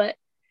deal. But,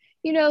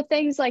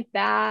 things like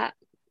that,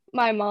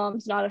 my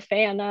mom's not a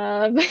fan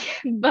of.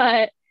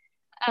 But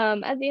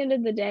at the end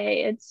of the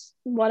day, it's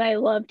what I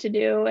love to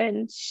do.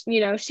 And,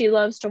 she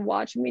loves to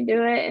watch me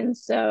do it. And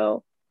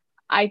so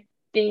I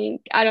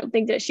don't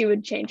think that she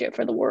would change it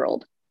for the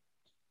world.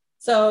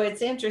 So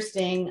it's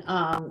interesting.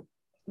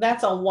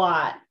 That's a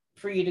lot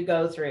for you to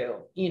go through,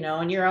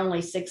 and you're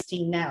only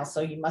 16 now.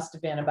 So you must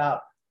have been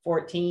about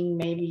 14,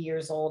 maybe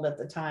years old at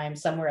the time,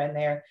 somewhere in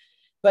there.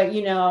 But,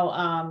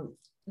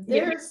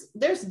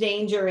 there's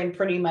danger in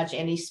pretty much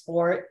any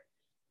sport.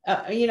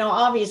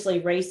 Obviously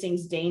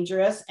racing's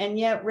dangerous, and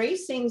yet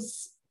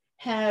racing's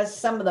has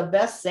some of the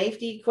best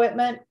safety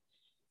equipment,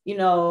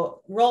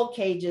 roll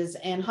cages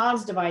and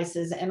Hans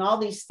devices and all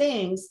these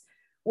things.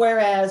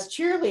 Whereas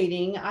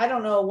cheerleading, I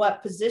don't know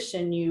what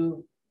position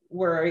you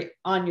were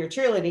on your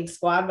cheerleading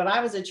squad, but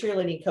I was a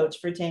cheerleading coach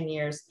for 10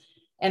 years.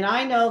 And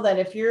I know that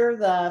if you're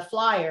the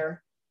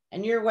flyer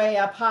and you're way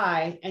up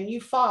high and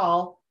you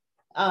fall,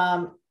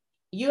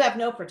 you have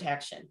no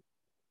protection.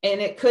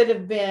 And it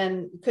could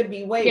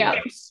be way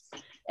worse.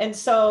 And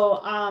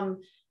so,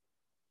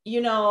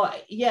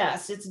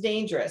 yes, it's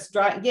dangerous.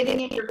 Getting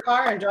in your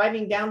car and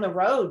driving down the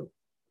road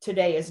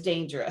today is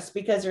dangerous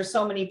because there's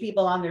so many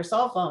people on their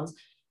cell phones.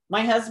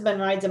 My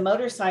husband rides a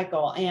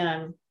motorcycle,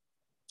 and,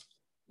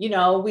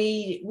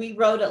 we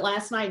rode it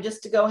last night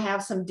just to go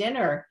have some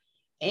dinner.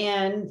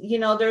 And,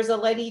 there's a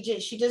lady,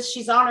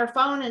 she's on her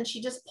phone and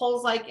she just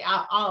pulls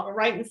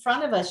right in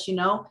front of us,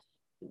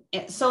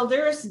 So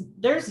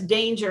there's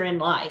danger in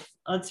life.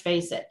 Let's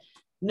face it.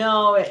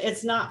 No,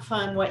 it's not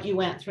fun what you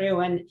went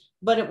through.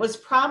 But it was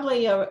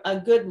probably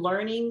a good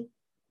learning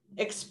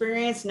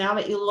experience now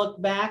that you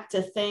look back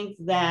to think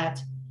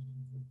that,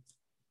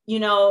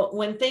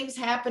 when things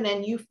happen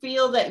and you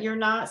feel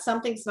that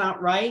something's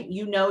not right,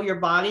 your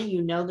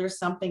body, there's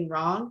something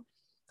wrong.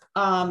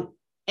 And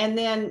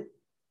then,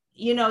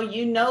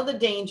 the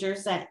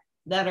dangers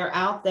that are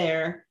out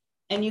there,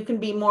 and you can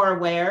be more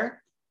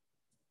aware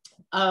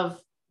of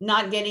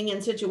not getting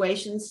in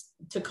situations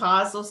to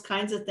cause those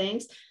kinds of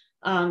things.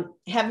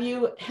 Have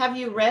you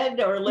read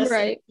or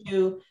listened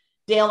to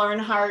Dale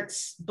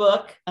Earnhardt's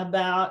book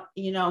about,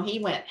 he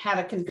had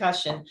a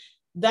concussion?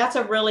 That's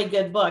a really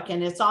good book,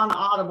 and it's on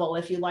Audible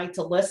if you like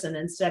to listen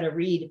instead of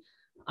read.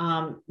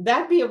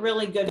 That'd be a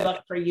really good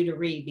book for you to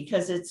read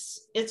because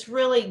it's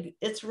really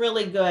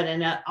good.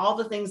 And all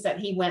the things that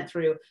he went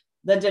through,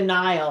 the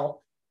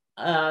denial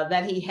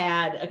that he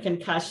had a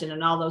concussion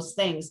and all those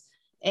things.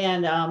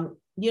 And,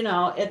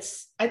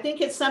 I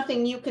think it's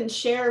something you can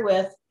share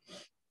with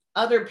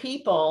other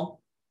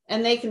people,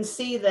 and they can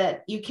see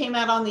that you came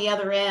out on the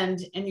other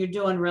end and you're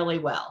doing really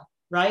well,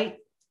 right?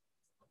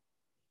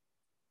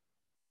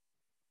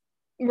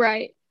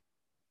 Right.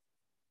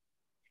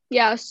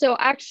 Yeah, so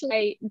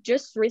actually I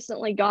just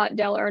recently got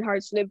Dale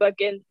Earnhardt's new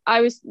book, and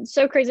I was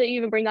so crazy that you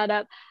even bring that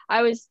up.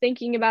 I was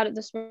thinking about it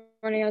this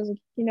morning. I was like,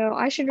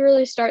 I should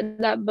really start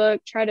that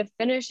book, try to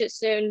finish it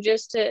soon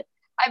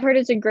I've heard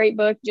it's a great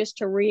book just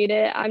to read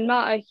it. I'm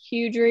not a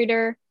huge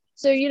reader.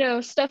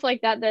 So, stuff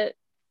like that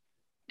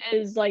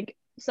is like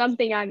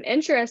something I'm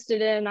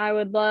interested in. I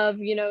would love,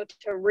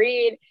 to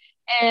read.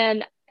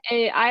 And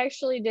I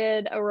actually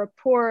did a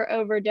report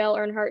over Dale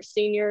Earnhardt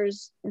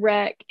Sr.'s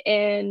wreck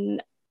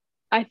in,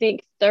 I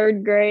think,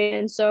 third grade.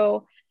 And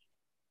so,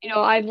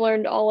 I've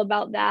learned all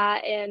about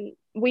that. And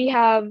we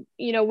have,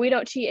 we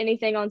don't cheat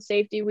anything on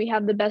safety. We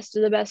have the best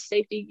of the best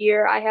safety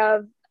gear. I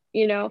have,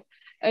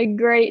 a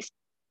great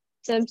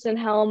Simpson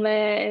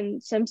helmet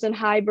and Simpson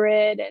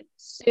hybrid and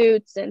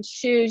suits and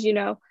shoes.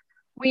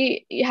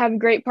 We have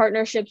great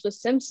partnerships with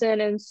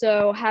Simpson. And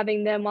so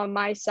having them on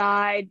my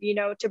side,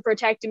 to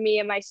protect me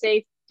and my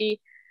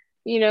safety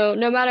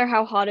no matter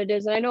how hot it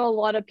is. And I know a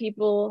lot of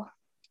people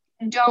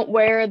don't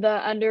wear the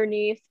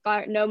underneath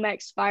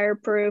Nomex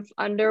fireproof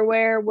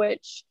underwear,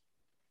 which,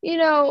 you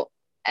know,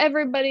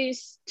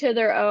 everybody's to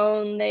their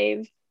own.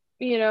 They've,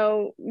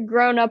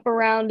 grown up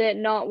around it,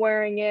 not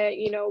wearing it,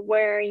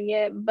 wearing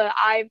it. But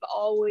I've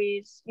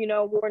always,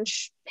 worn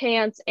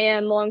pants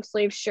and long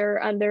sleeve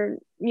shirt under,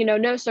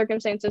 no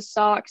circumstances,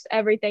 socks,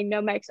 everything,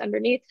 Nomex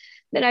underneath.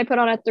 Then I put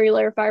on a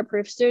 3-layer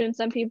fireproof suit. And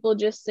some people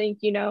just think,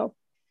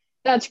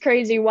 that's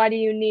crazy. Why do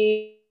you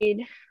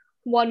need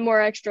one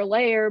more extra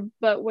layer?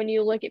 But when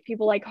you look at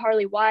people like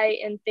Harley White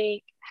and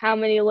think, how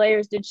many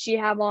layers did she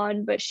have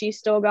on, but she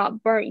still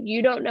got burnt?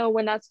 You don't know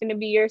when that's going to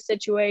be your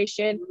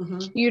situation. Mm-hmm.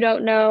 You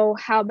don't know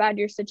how bad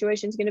your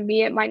situation is going to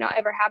be. It might not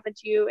ever happen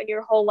to you in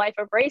your whole life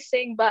of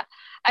racing, but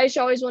I just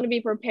always want to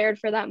be prepared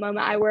for that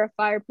moment. I wear a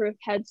fireproof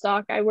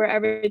headstock. I wear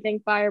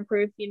everything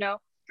fireproof,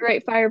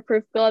 great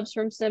fireproof gloves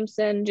from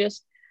Simpson.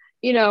 Just,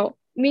 me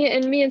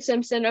and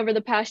Simpson over the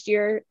past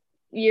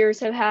years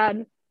have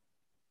had,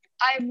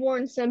 I've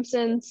worn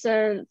Simpson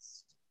since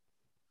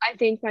I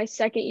think my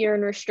second year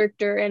in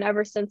restrictor, and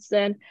ever since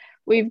then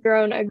we've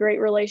grown a great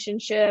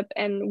relationship,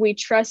 and we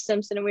trust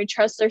Simpson and we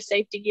trust their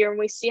safety gear, and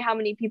we see how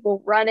many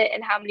people run it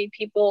and how many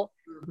people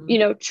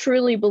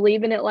truly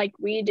believe in it like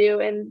we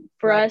do. And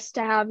for us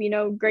to have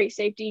great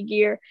safety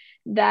gear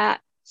that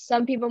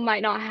some people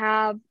might not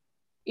have,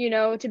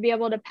 to be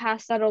able to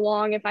pass that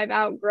along if I've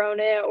outgrown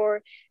it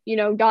or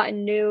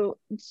gotten new,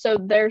 so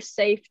they're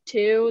safe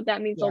too,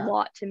 that means a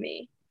lot to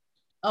me.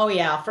 Oh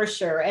yeah, for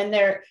sure. And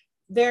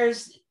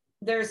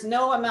there's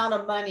no amount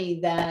of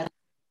money that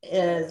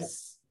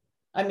is,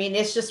 I mean,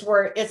 it's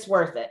worth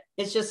it.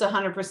 It's just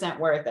 100%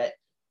 worth it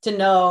to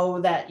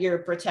know that you're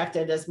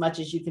protected as much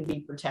as you can be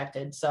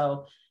protected.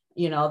 So,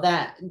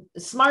 that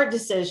smart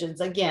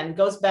decisions, again,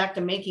 goes back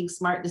to making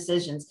smart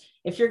decisions.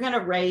 If you're going to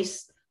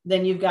race,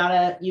 then you've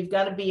got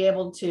to be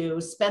able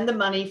to spend the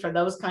money for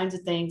those kinds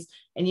of things.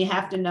 And you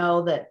have to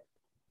know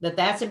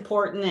that's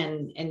important.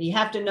 And you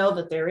have to know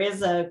that there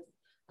is an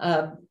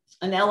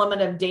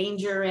element of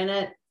danger in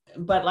it.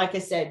 But like I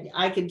said,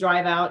 I could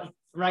drive out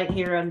right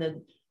here on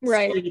the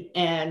street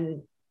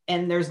and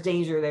there's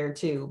danger there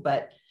too.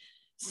 But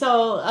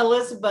so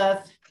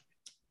Elizabeth,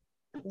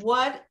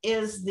 what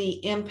is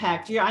the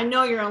impact? I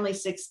know you're only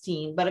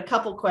 16, but a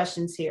couple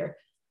questions here.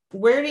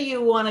 Where do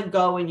you want to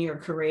go in your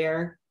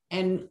career?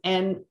 And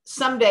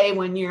someday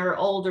when you're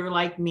older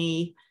like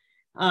me,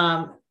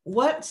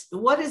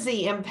 what is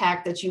the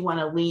impact that you want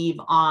to leave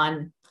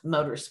on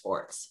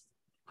motorsports?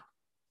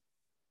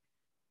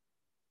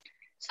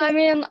 So, I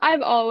mean,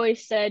 I've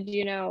always said,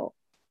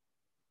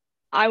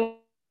 I want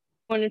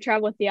to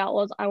travel with the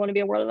Outlaws. I want to be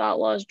a World of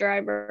Outlaws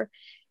driver.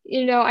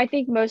 I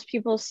think most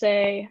people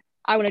say,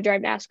 I want to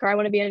drive NASCAR. I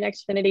want to be in an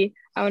Xfinity.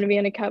 I want to be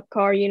in a Cup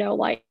car,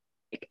 like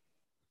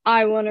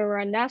I want to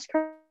run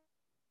NASCAR.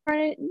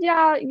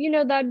 Yeah,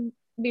 that'd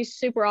be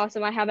super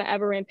awesome. I haven't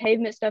ever ran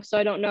pavement stuff, so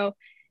I don't know,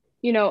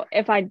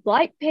 if I'd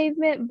like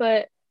pavement,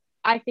 but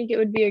I think it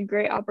would be a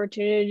great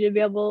opportunity to be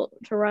able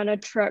to run a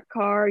truck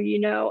car,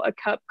 a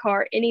Cup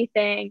car,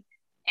 anything,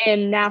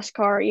 and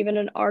NASCAR, even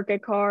an ARCA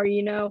car,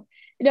 it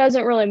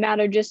doesn't really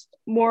matter. Just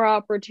more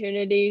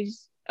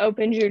opportunities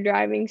opens your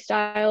driving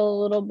style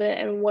a little bit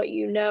and what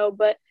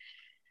But,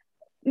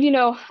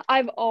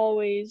 I've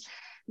always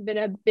been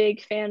a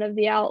big fan of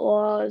the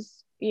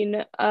Outlaws.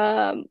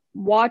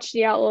 Watch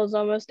the Outlaws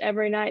almost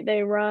every night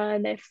they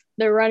run. If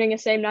they're running the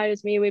same night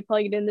as me, we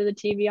plug it into the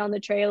TV on the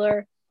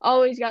trailer.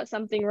 Always got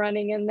something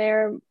running in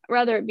there,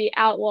 whether it be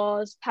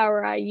Outlaws,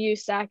 POWRi,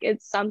 USAC,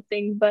 it's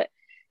something. But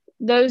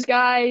those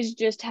guys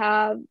just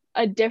have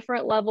a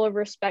different level of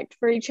respect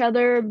for each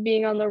other,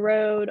 being on the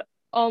road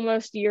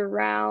almost year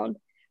round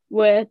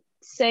with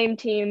same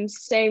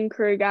teams, same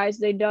crew guys.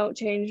 They don't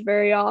change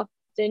very often,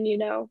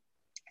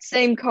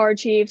 same car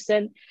chiefs.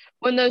 And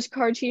when those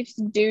car chiefs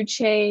do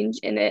change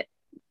and it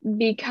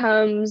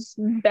becomes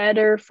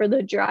better for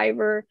the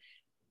driver,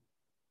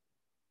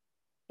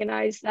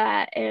 recognize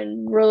that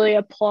and really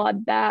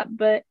applaud that.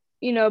 But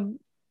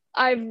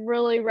I've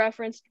really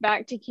referenced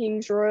back to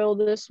Kings Royal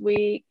this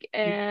week,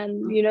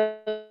 and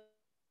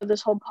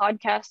this whole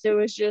podcast, it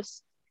was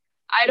just,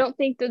 I don't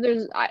think that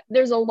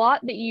there's a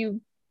lot that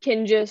you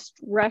can just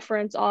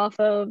reference off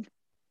of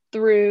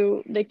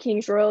through the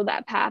Kings Royal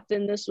that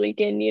happened this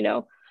weekend,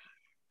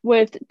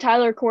 with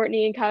Tyler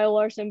Courtney and Kyle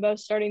Larson both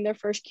starting their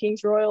first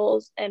Kings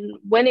Royals and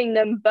winning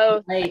them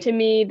both. Right. To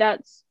me,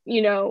 that's,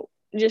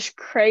 just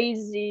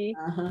crazy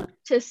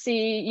to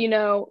see,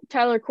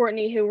 Tyler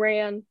Courtney, who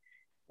ran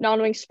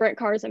non-wing sprint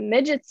cars and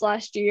midgets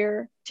last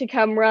year, to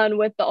come run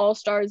with the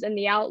All-Stars and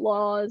the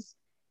Outlaws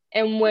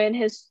and win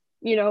his,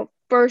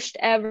 first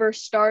ever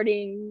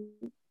starting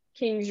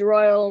Kings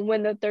Royal and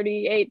win the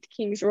 38th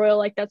Kings Royal.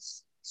 Like,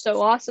 that's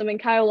so awesome.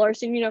 And Kyle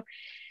Larson,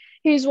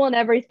 he's won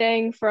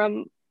everything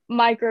from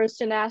micros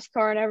to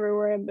NASCAR and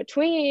everywhere in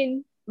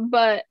between,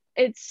 but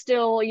it's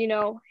still,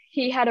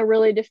 he had a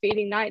really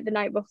defeating night the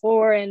night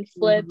before and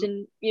flipped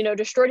and,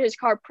 destroyed his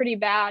car pretty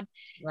bad.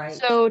 Right.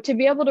 So to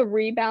be able to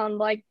rebound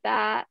like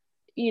that,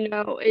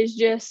 is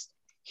just,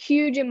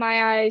 huge in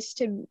my eyes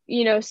to,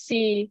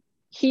 see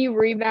he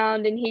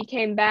rebound and he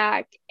came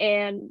back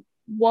and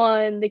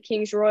won the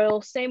Kings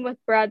Royal. Same with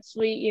Brad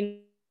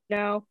Sweet,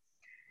 know,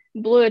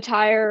 blew a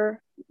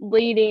tire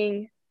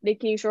leading the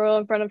Kings Royal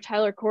in front of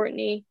Tyler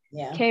Courtney.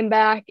 Yeah. Came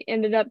back,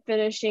 ended up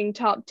finishing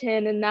top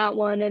 10 in that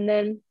one. And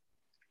then,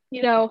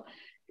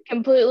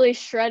 completely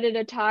shredded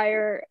a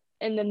tire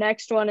in the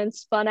next one and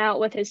spun out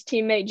with his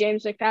teammate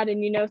James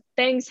McFadden.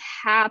 Things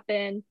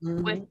happen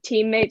with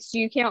teammates.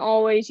 You can't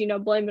always,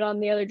 blame it on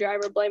the other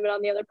driver, blame it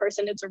on the other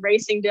person. It's a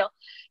racing deal.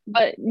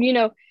 But,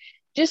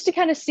 just to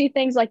kind of see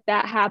things like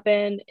that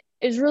happen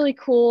is really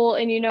cool.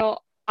 And,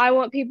 I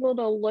want people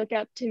to look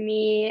up to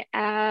me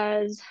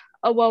as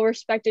a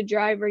well-respected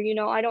driver.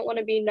 I don't want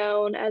to be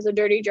known as a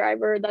dirty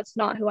driver. That's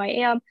not who I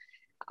am.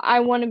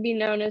 I want to be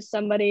known as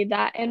somebody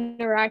that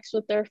interacts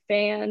with their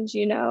fans,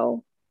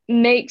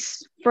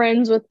 makes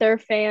friends with their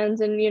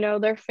fans and,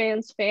 their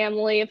fans'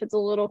 family. If it's a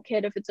little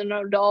kid, if it's an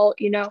adult,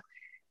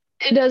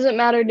 it doesn't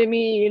matter to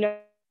me,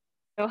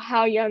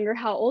 how young or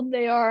how old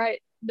they are.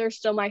 They're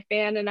still my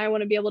fan, and I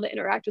want to be able to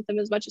interact with them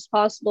as much as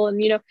possible.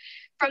 And,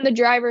 from the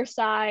driver's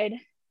side,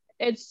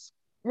 it's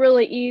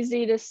really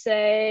easy to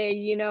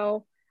say,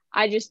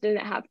 I just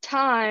didn't have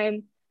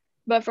time.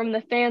 But from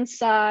the fan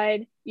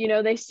side,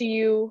 they see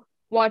you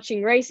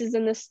watching races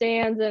in the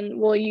stands and,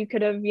 well, you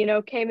could have,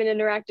 came and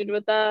interacted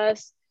with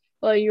us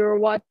while you were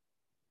watching.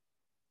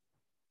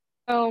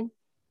 So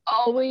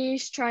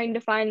always trying to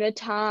find the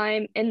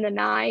time in the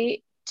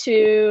night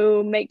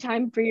to make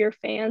time for your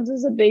fans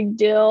is a big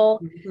deal.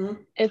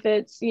 If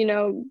it's,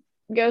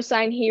 go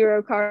sign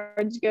hero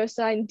cards, go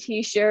sign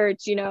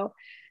t-shirts,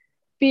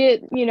 be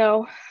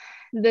it,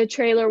 the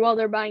trailer while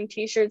they're buying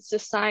t-shirts to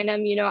sign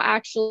them,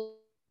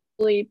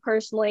 actually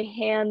personally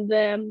hand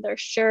them their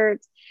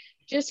shirts.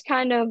 Just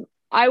kind of,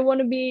 I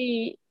want to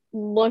be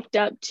looked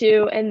up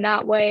to in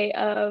that way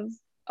of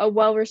a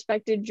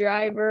well-respected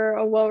driver,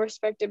 a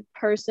well-respected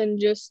person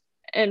just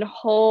in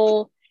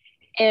whole,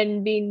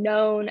 and be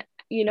known,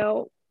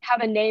 have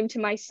a name to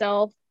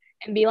myself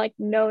and be like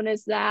known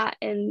as that,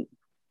 and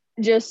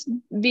just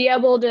be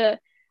able to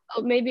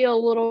maybe a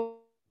little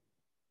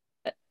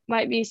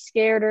might be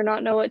scared or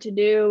not know what to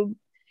do,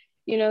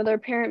 their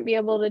parent be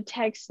able to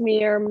text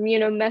me or,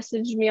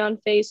 message me on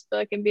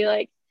Facebook and be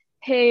like,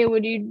 hey,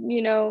 would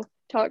you,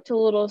 talk to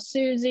little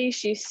Susie?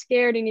 She's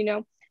scared,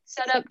 and,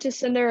 set up to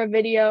send her a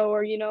video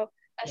or, a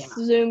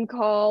Zoom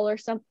call or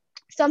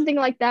something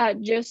like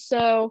that, just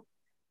so,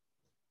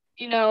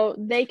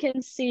 they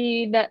can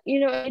see that,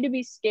 I need to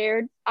be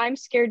scared. I'm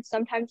scared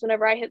sometimes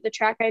whenever I hit the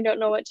track, I don't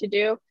know what to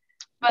do.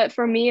 But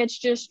for me, it's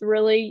just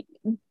really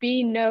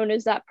be known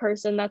as that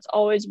person that's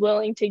always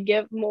willing to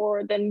give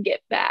more than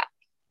get back.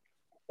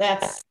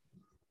 That's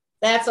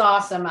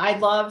awesome. I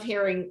love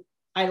hearing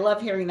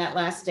that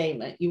last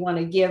statement. You want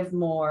to give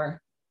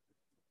more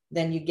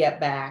than you get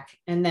back.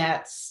 And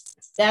that's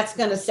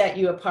going to set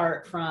you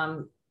apart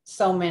from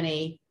so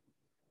many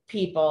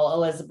people,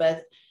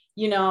 Elizabeth.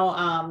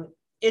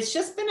 It's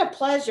just been a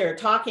pleasure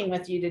talking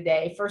with you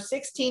today. For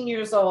 16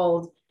 years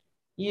old,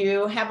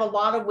 you have a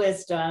lot of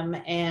wisdom,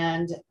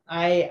 and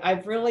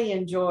I've really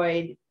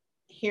enjoyed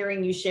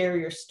hearing you share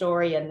your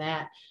story and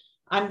that.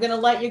 I'm going to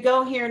let you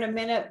go here in a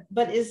minute,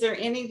 but is there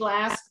any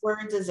last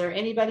words? Is there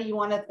anybody you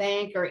want to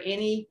thank, or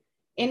any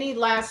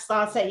last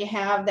thoughts that you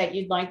have that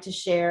you'd like to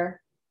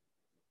share?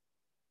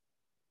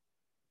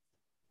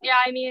 Yeah,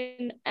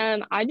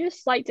 I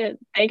just like to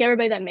thank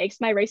everybody that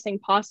makes my racing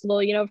possible.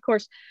 Of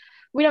course,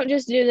 we don't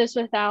just do this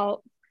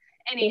without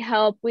any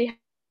help. We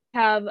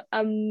have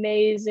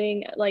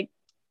amazing,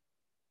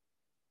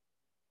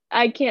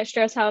 I can't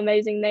stress how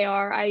amazing they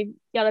are. I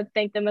got to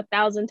thank them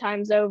 1,000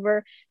 times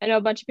over. I know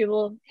a bunch of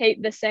people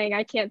hate this saying,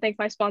 I can't thank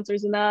my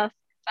sponsors enough,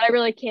 but I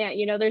really can't.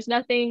 There's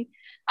nothing,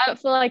 I don't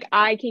feel like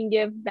I can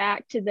give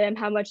back to them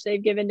how much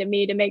they've given to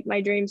me to make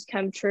my dreams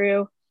come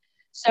true.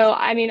 So,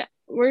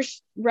 we're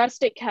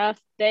Rustic Cuff.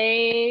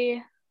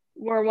 They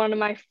were one of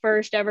my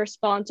first ever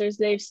sponsors.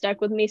 They've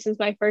stuck with me since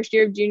my first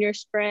year of junior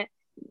sprint.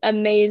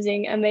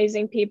 Amazing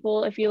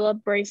people. If you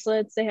love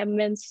bracelets, they have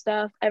men's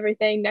stuff,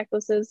 everything,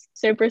 necklaces,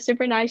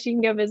 super nice. You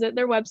can go visit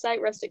their website,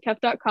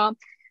 rusticcuff.com.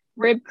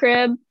 Rib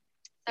Crib,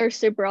 they're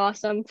super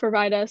awesome,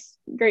 provide us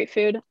great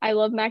food. I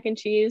love mac and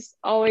cheese,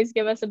 always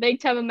give us a big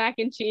tub of mac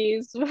and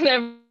cheese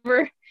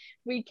whenever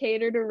we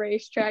cater to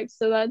racetracks,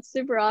 so that's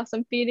super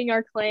awesome. Feeding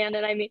our clan,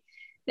 and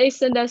they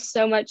send us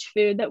so much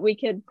food that we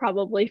could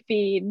probably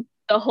feed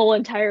the whole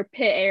entire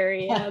pit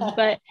area.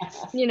 But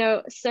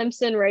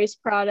Simpson Race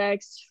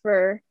Products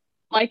for,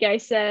 like I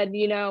said,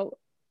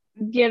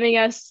 giving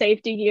us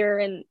safety gear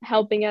and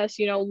helping us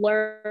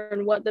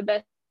learn what the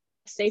best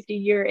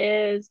safety gear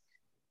is,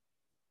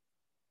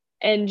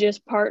 and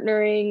just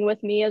partnering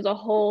with me as a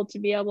whole to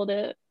be able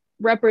to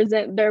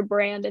represent their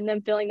brand, and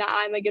then feeling that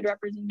I'm a good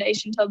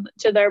representation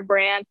to their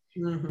brand.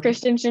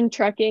 Christensen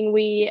Trucking,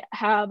 we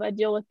have a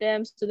deal with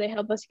them, so they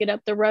help us get up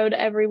the road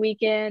every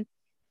weekend.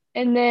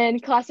 And then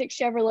Classic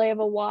Chevrolet of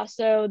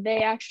Owasso,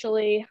 they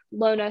actually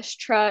loan us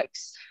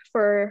trucks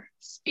for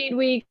speed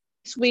weeks,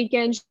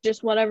 weekends,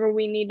 just whatever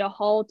we need to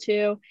haul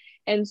to.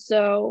 And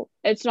so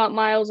it's not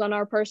miles on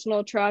our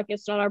personal truck.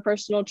 It's not our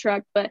personal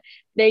truck, but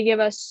they give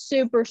us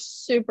super,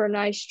 super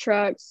nice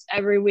trucks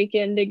every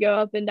weekend to go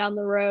up and down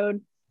the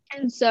road.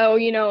 And so,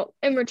 you know,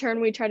 in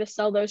return, we try to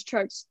sell those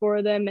trucks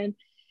for them and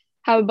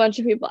have a bunch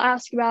of people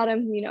ask about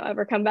them, you know,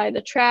 ever come by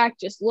the track,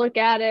 just look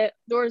at it.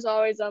 Door's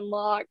always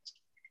unlocked.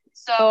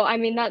 So, I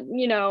mean, that,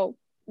 you know,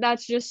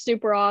 that's just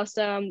super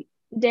awesome.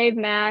 Dave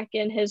Mack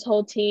and his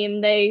whole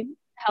team, they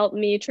helped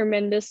me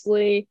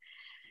tremendously.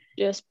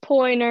 Just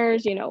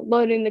pointers, you know,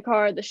 loading the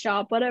car at the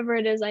shop, whatever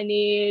it is I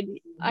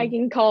need. I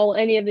can call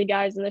any of the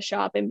guys in the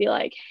shop and be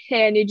like,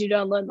 hey, I need you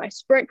to unload my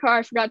sprint car.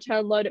 I forgot to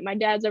unload it. My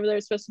dad's over there.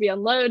 It's supposed to be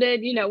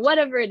unloaded. You know,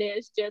 whatever it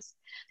is, just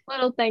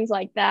little things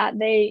like that.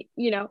 They,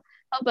 you know,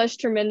 help us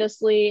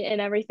tremendously in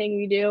everything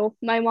we do.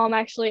 My mom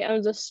actually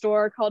owns a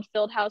store called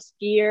Fieldhouse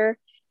Gear,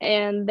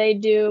 and they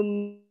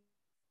do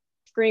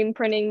screen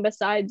printing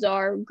besides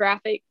our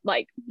graphic,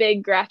 like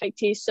big graphic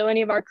tees. So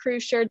any of our crew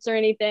shirts or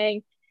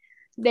anything,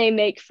 they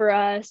make for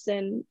us.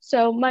 And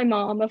so my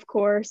mom, of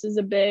course, is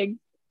a big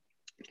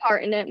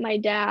part in it. My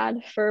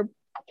dad for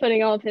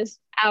putting all of his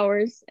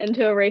hours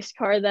into a race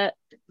car that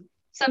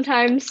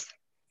sometimes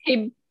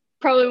he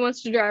probably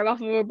wants to drive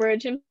off of a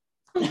bridge and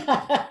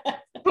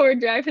or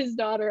drive his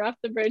daughter off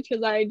the bridge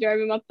because I drive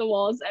him up the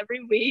walls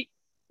every week.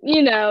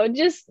 You know,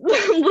 just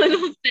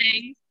little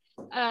things.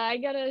 I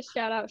gotta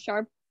shout out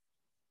Sharp,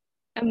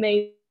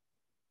 amazing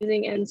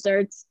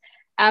inserts.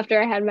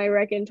 After I had my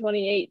wreck in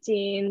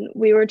 2018,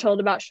 we were told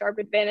about Sharp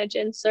Advantage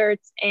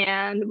inserts,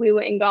 and we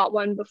went and got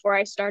one before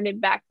I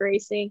started back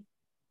racing.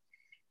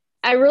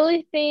 I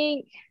really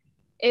think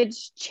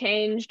it's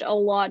changed a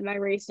lot my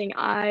racing.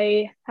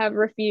 I have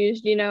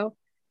refused, you know,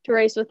 to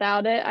race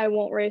without it. I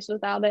won't race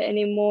without it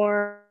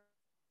anymore.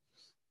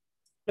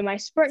 In my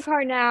sprint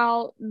car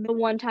now, the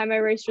one time I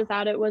raced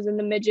without it was in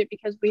the midget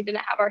because we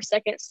didn't have our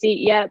second seat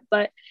yet,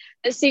 but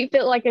the seat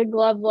fit like a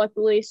glove,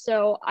 luckily.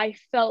 So I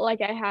felt like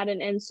I had an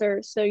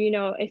insert. So, you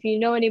know, if you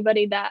know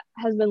anybody that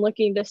has been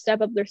looking to step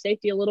up their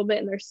safety a little bit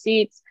in their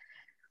seats,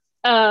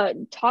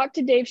 talk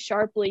to Dave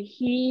Sharpley.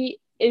 He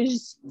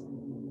is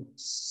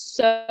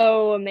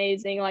so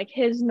amazing. Like,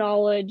 his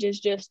knowledge is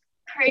just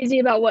crazy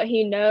about what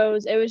he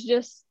knows. It was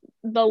just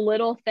the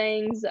little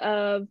things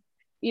of,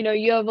 you know,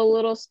 you have a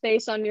little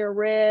space on your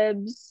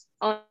ribs.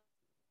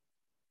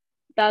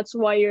 That's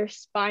why your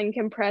spine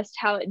compressed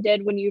how it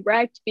did when you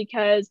wrecked,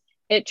 because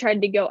it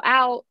tried to go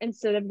out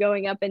instead of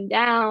going up and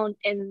down.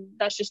 And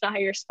that's just not how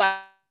your spine.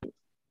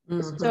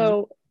 Mm-hmm.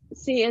 So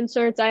seat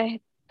inserts, I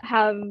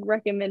have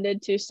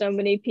recommended to so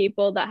many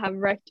people that have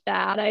wrecked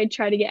bad. I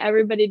try to get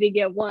everybody to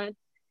get one.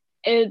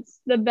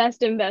 It's the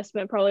best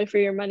investment probably for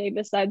your money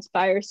besides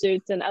fire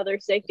suits and other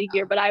safety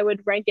gear, but I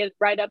would rank it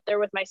right up there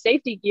with my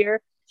safety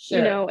gear. Sure.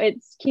 You know,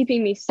 it's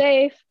keeping me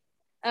safe.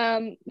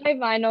 My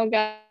vinyl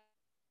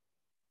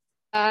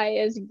guy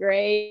is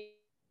great.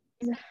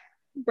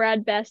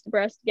 Brad Best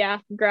Breast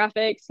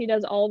Graphics. He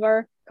does all of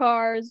our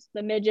cars,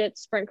 the midget,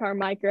 sprint car,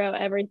 micro,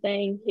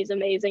 everything. He's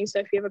amazing. So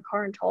if you have a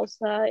car in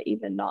Tulsa,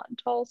 even not in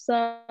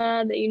Tulsa,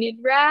 that you need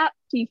wrapped,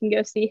 you can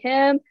go see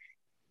him.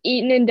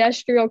 Eaton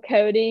Industrial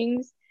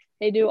Coatings.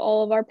 They do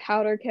all of our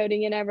powder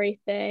coating and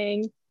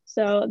everything.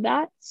 So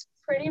that's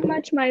pretty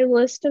much my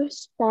list of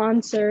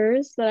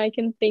sponsors that I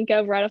can think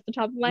of right off the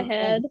top of my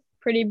head.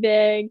 Pretty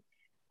big.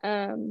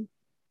 Yeah.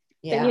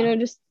 But, you know,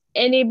 just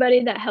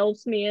anybody that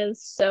helps me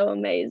is so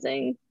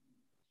amazing.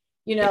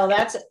 You know,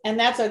 that's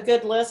a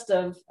good list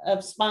of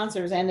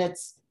sponsors. And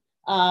it's,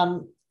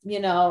 you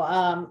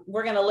know,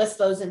 we're going to list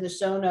those in the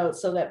show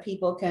notes so that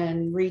people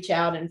can reach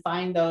out and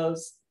find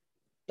those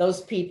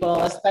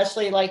people,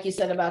 especially like you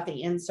said about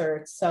the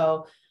inserts.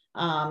 So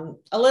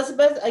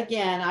Elizabeth,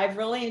 again, I've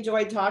really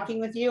enjoyed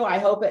talking with you. I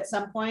hope at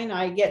some point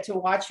I get to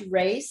watch you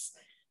race.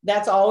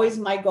 That's always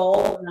my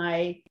goal when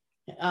I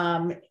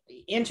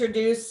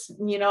introduce,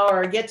 you know,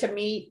 or get to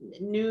meet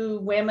new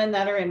women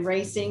that are in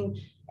racing.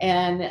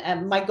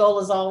 And my goal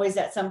is always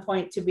at some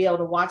point to be able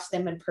to watch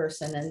them in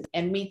person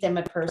and meet them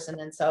in person.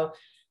 And so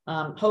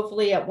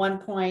hopefully at one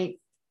point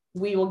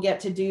we will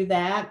get to do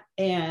that.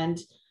 And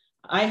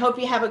I hope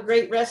you have a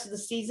great rest of the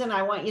season.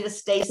 I want you to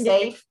stay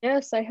safe.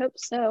 Yes, I hope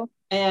so.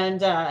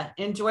 And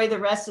enjoy the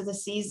rest of the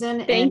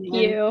season. Thank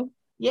you.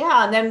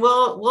 Yeah, and then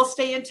we'll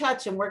stay in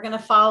touch, and we're going to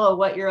follow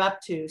what you're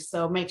up to.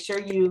 So make sure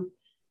you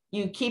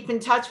keep in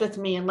touch with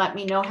me and let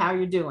me know how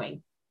you're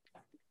doing.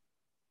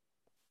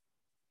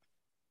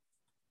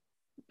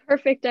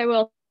 Perfect, I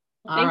will.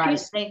 All right.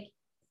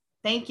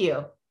 Thank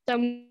you.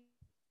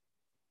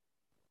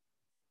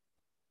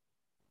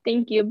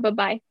 Thank you.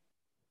 Bye-bye.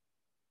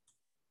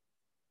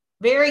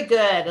 Very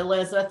good,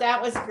 Elizabeth.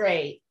 That was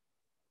great.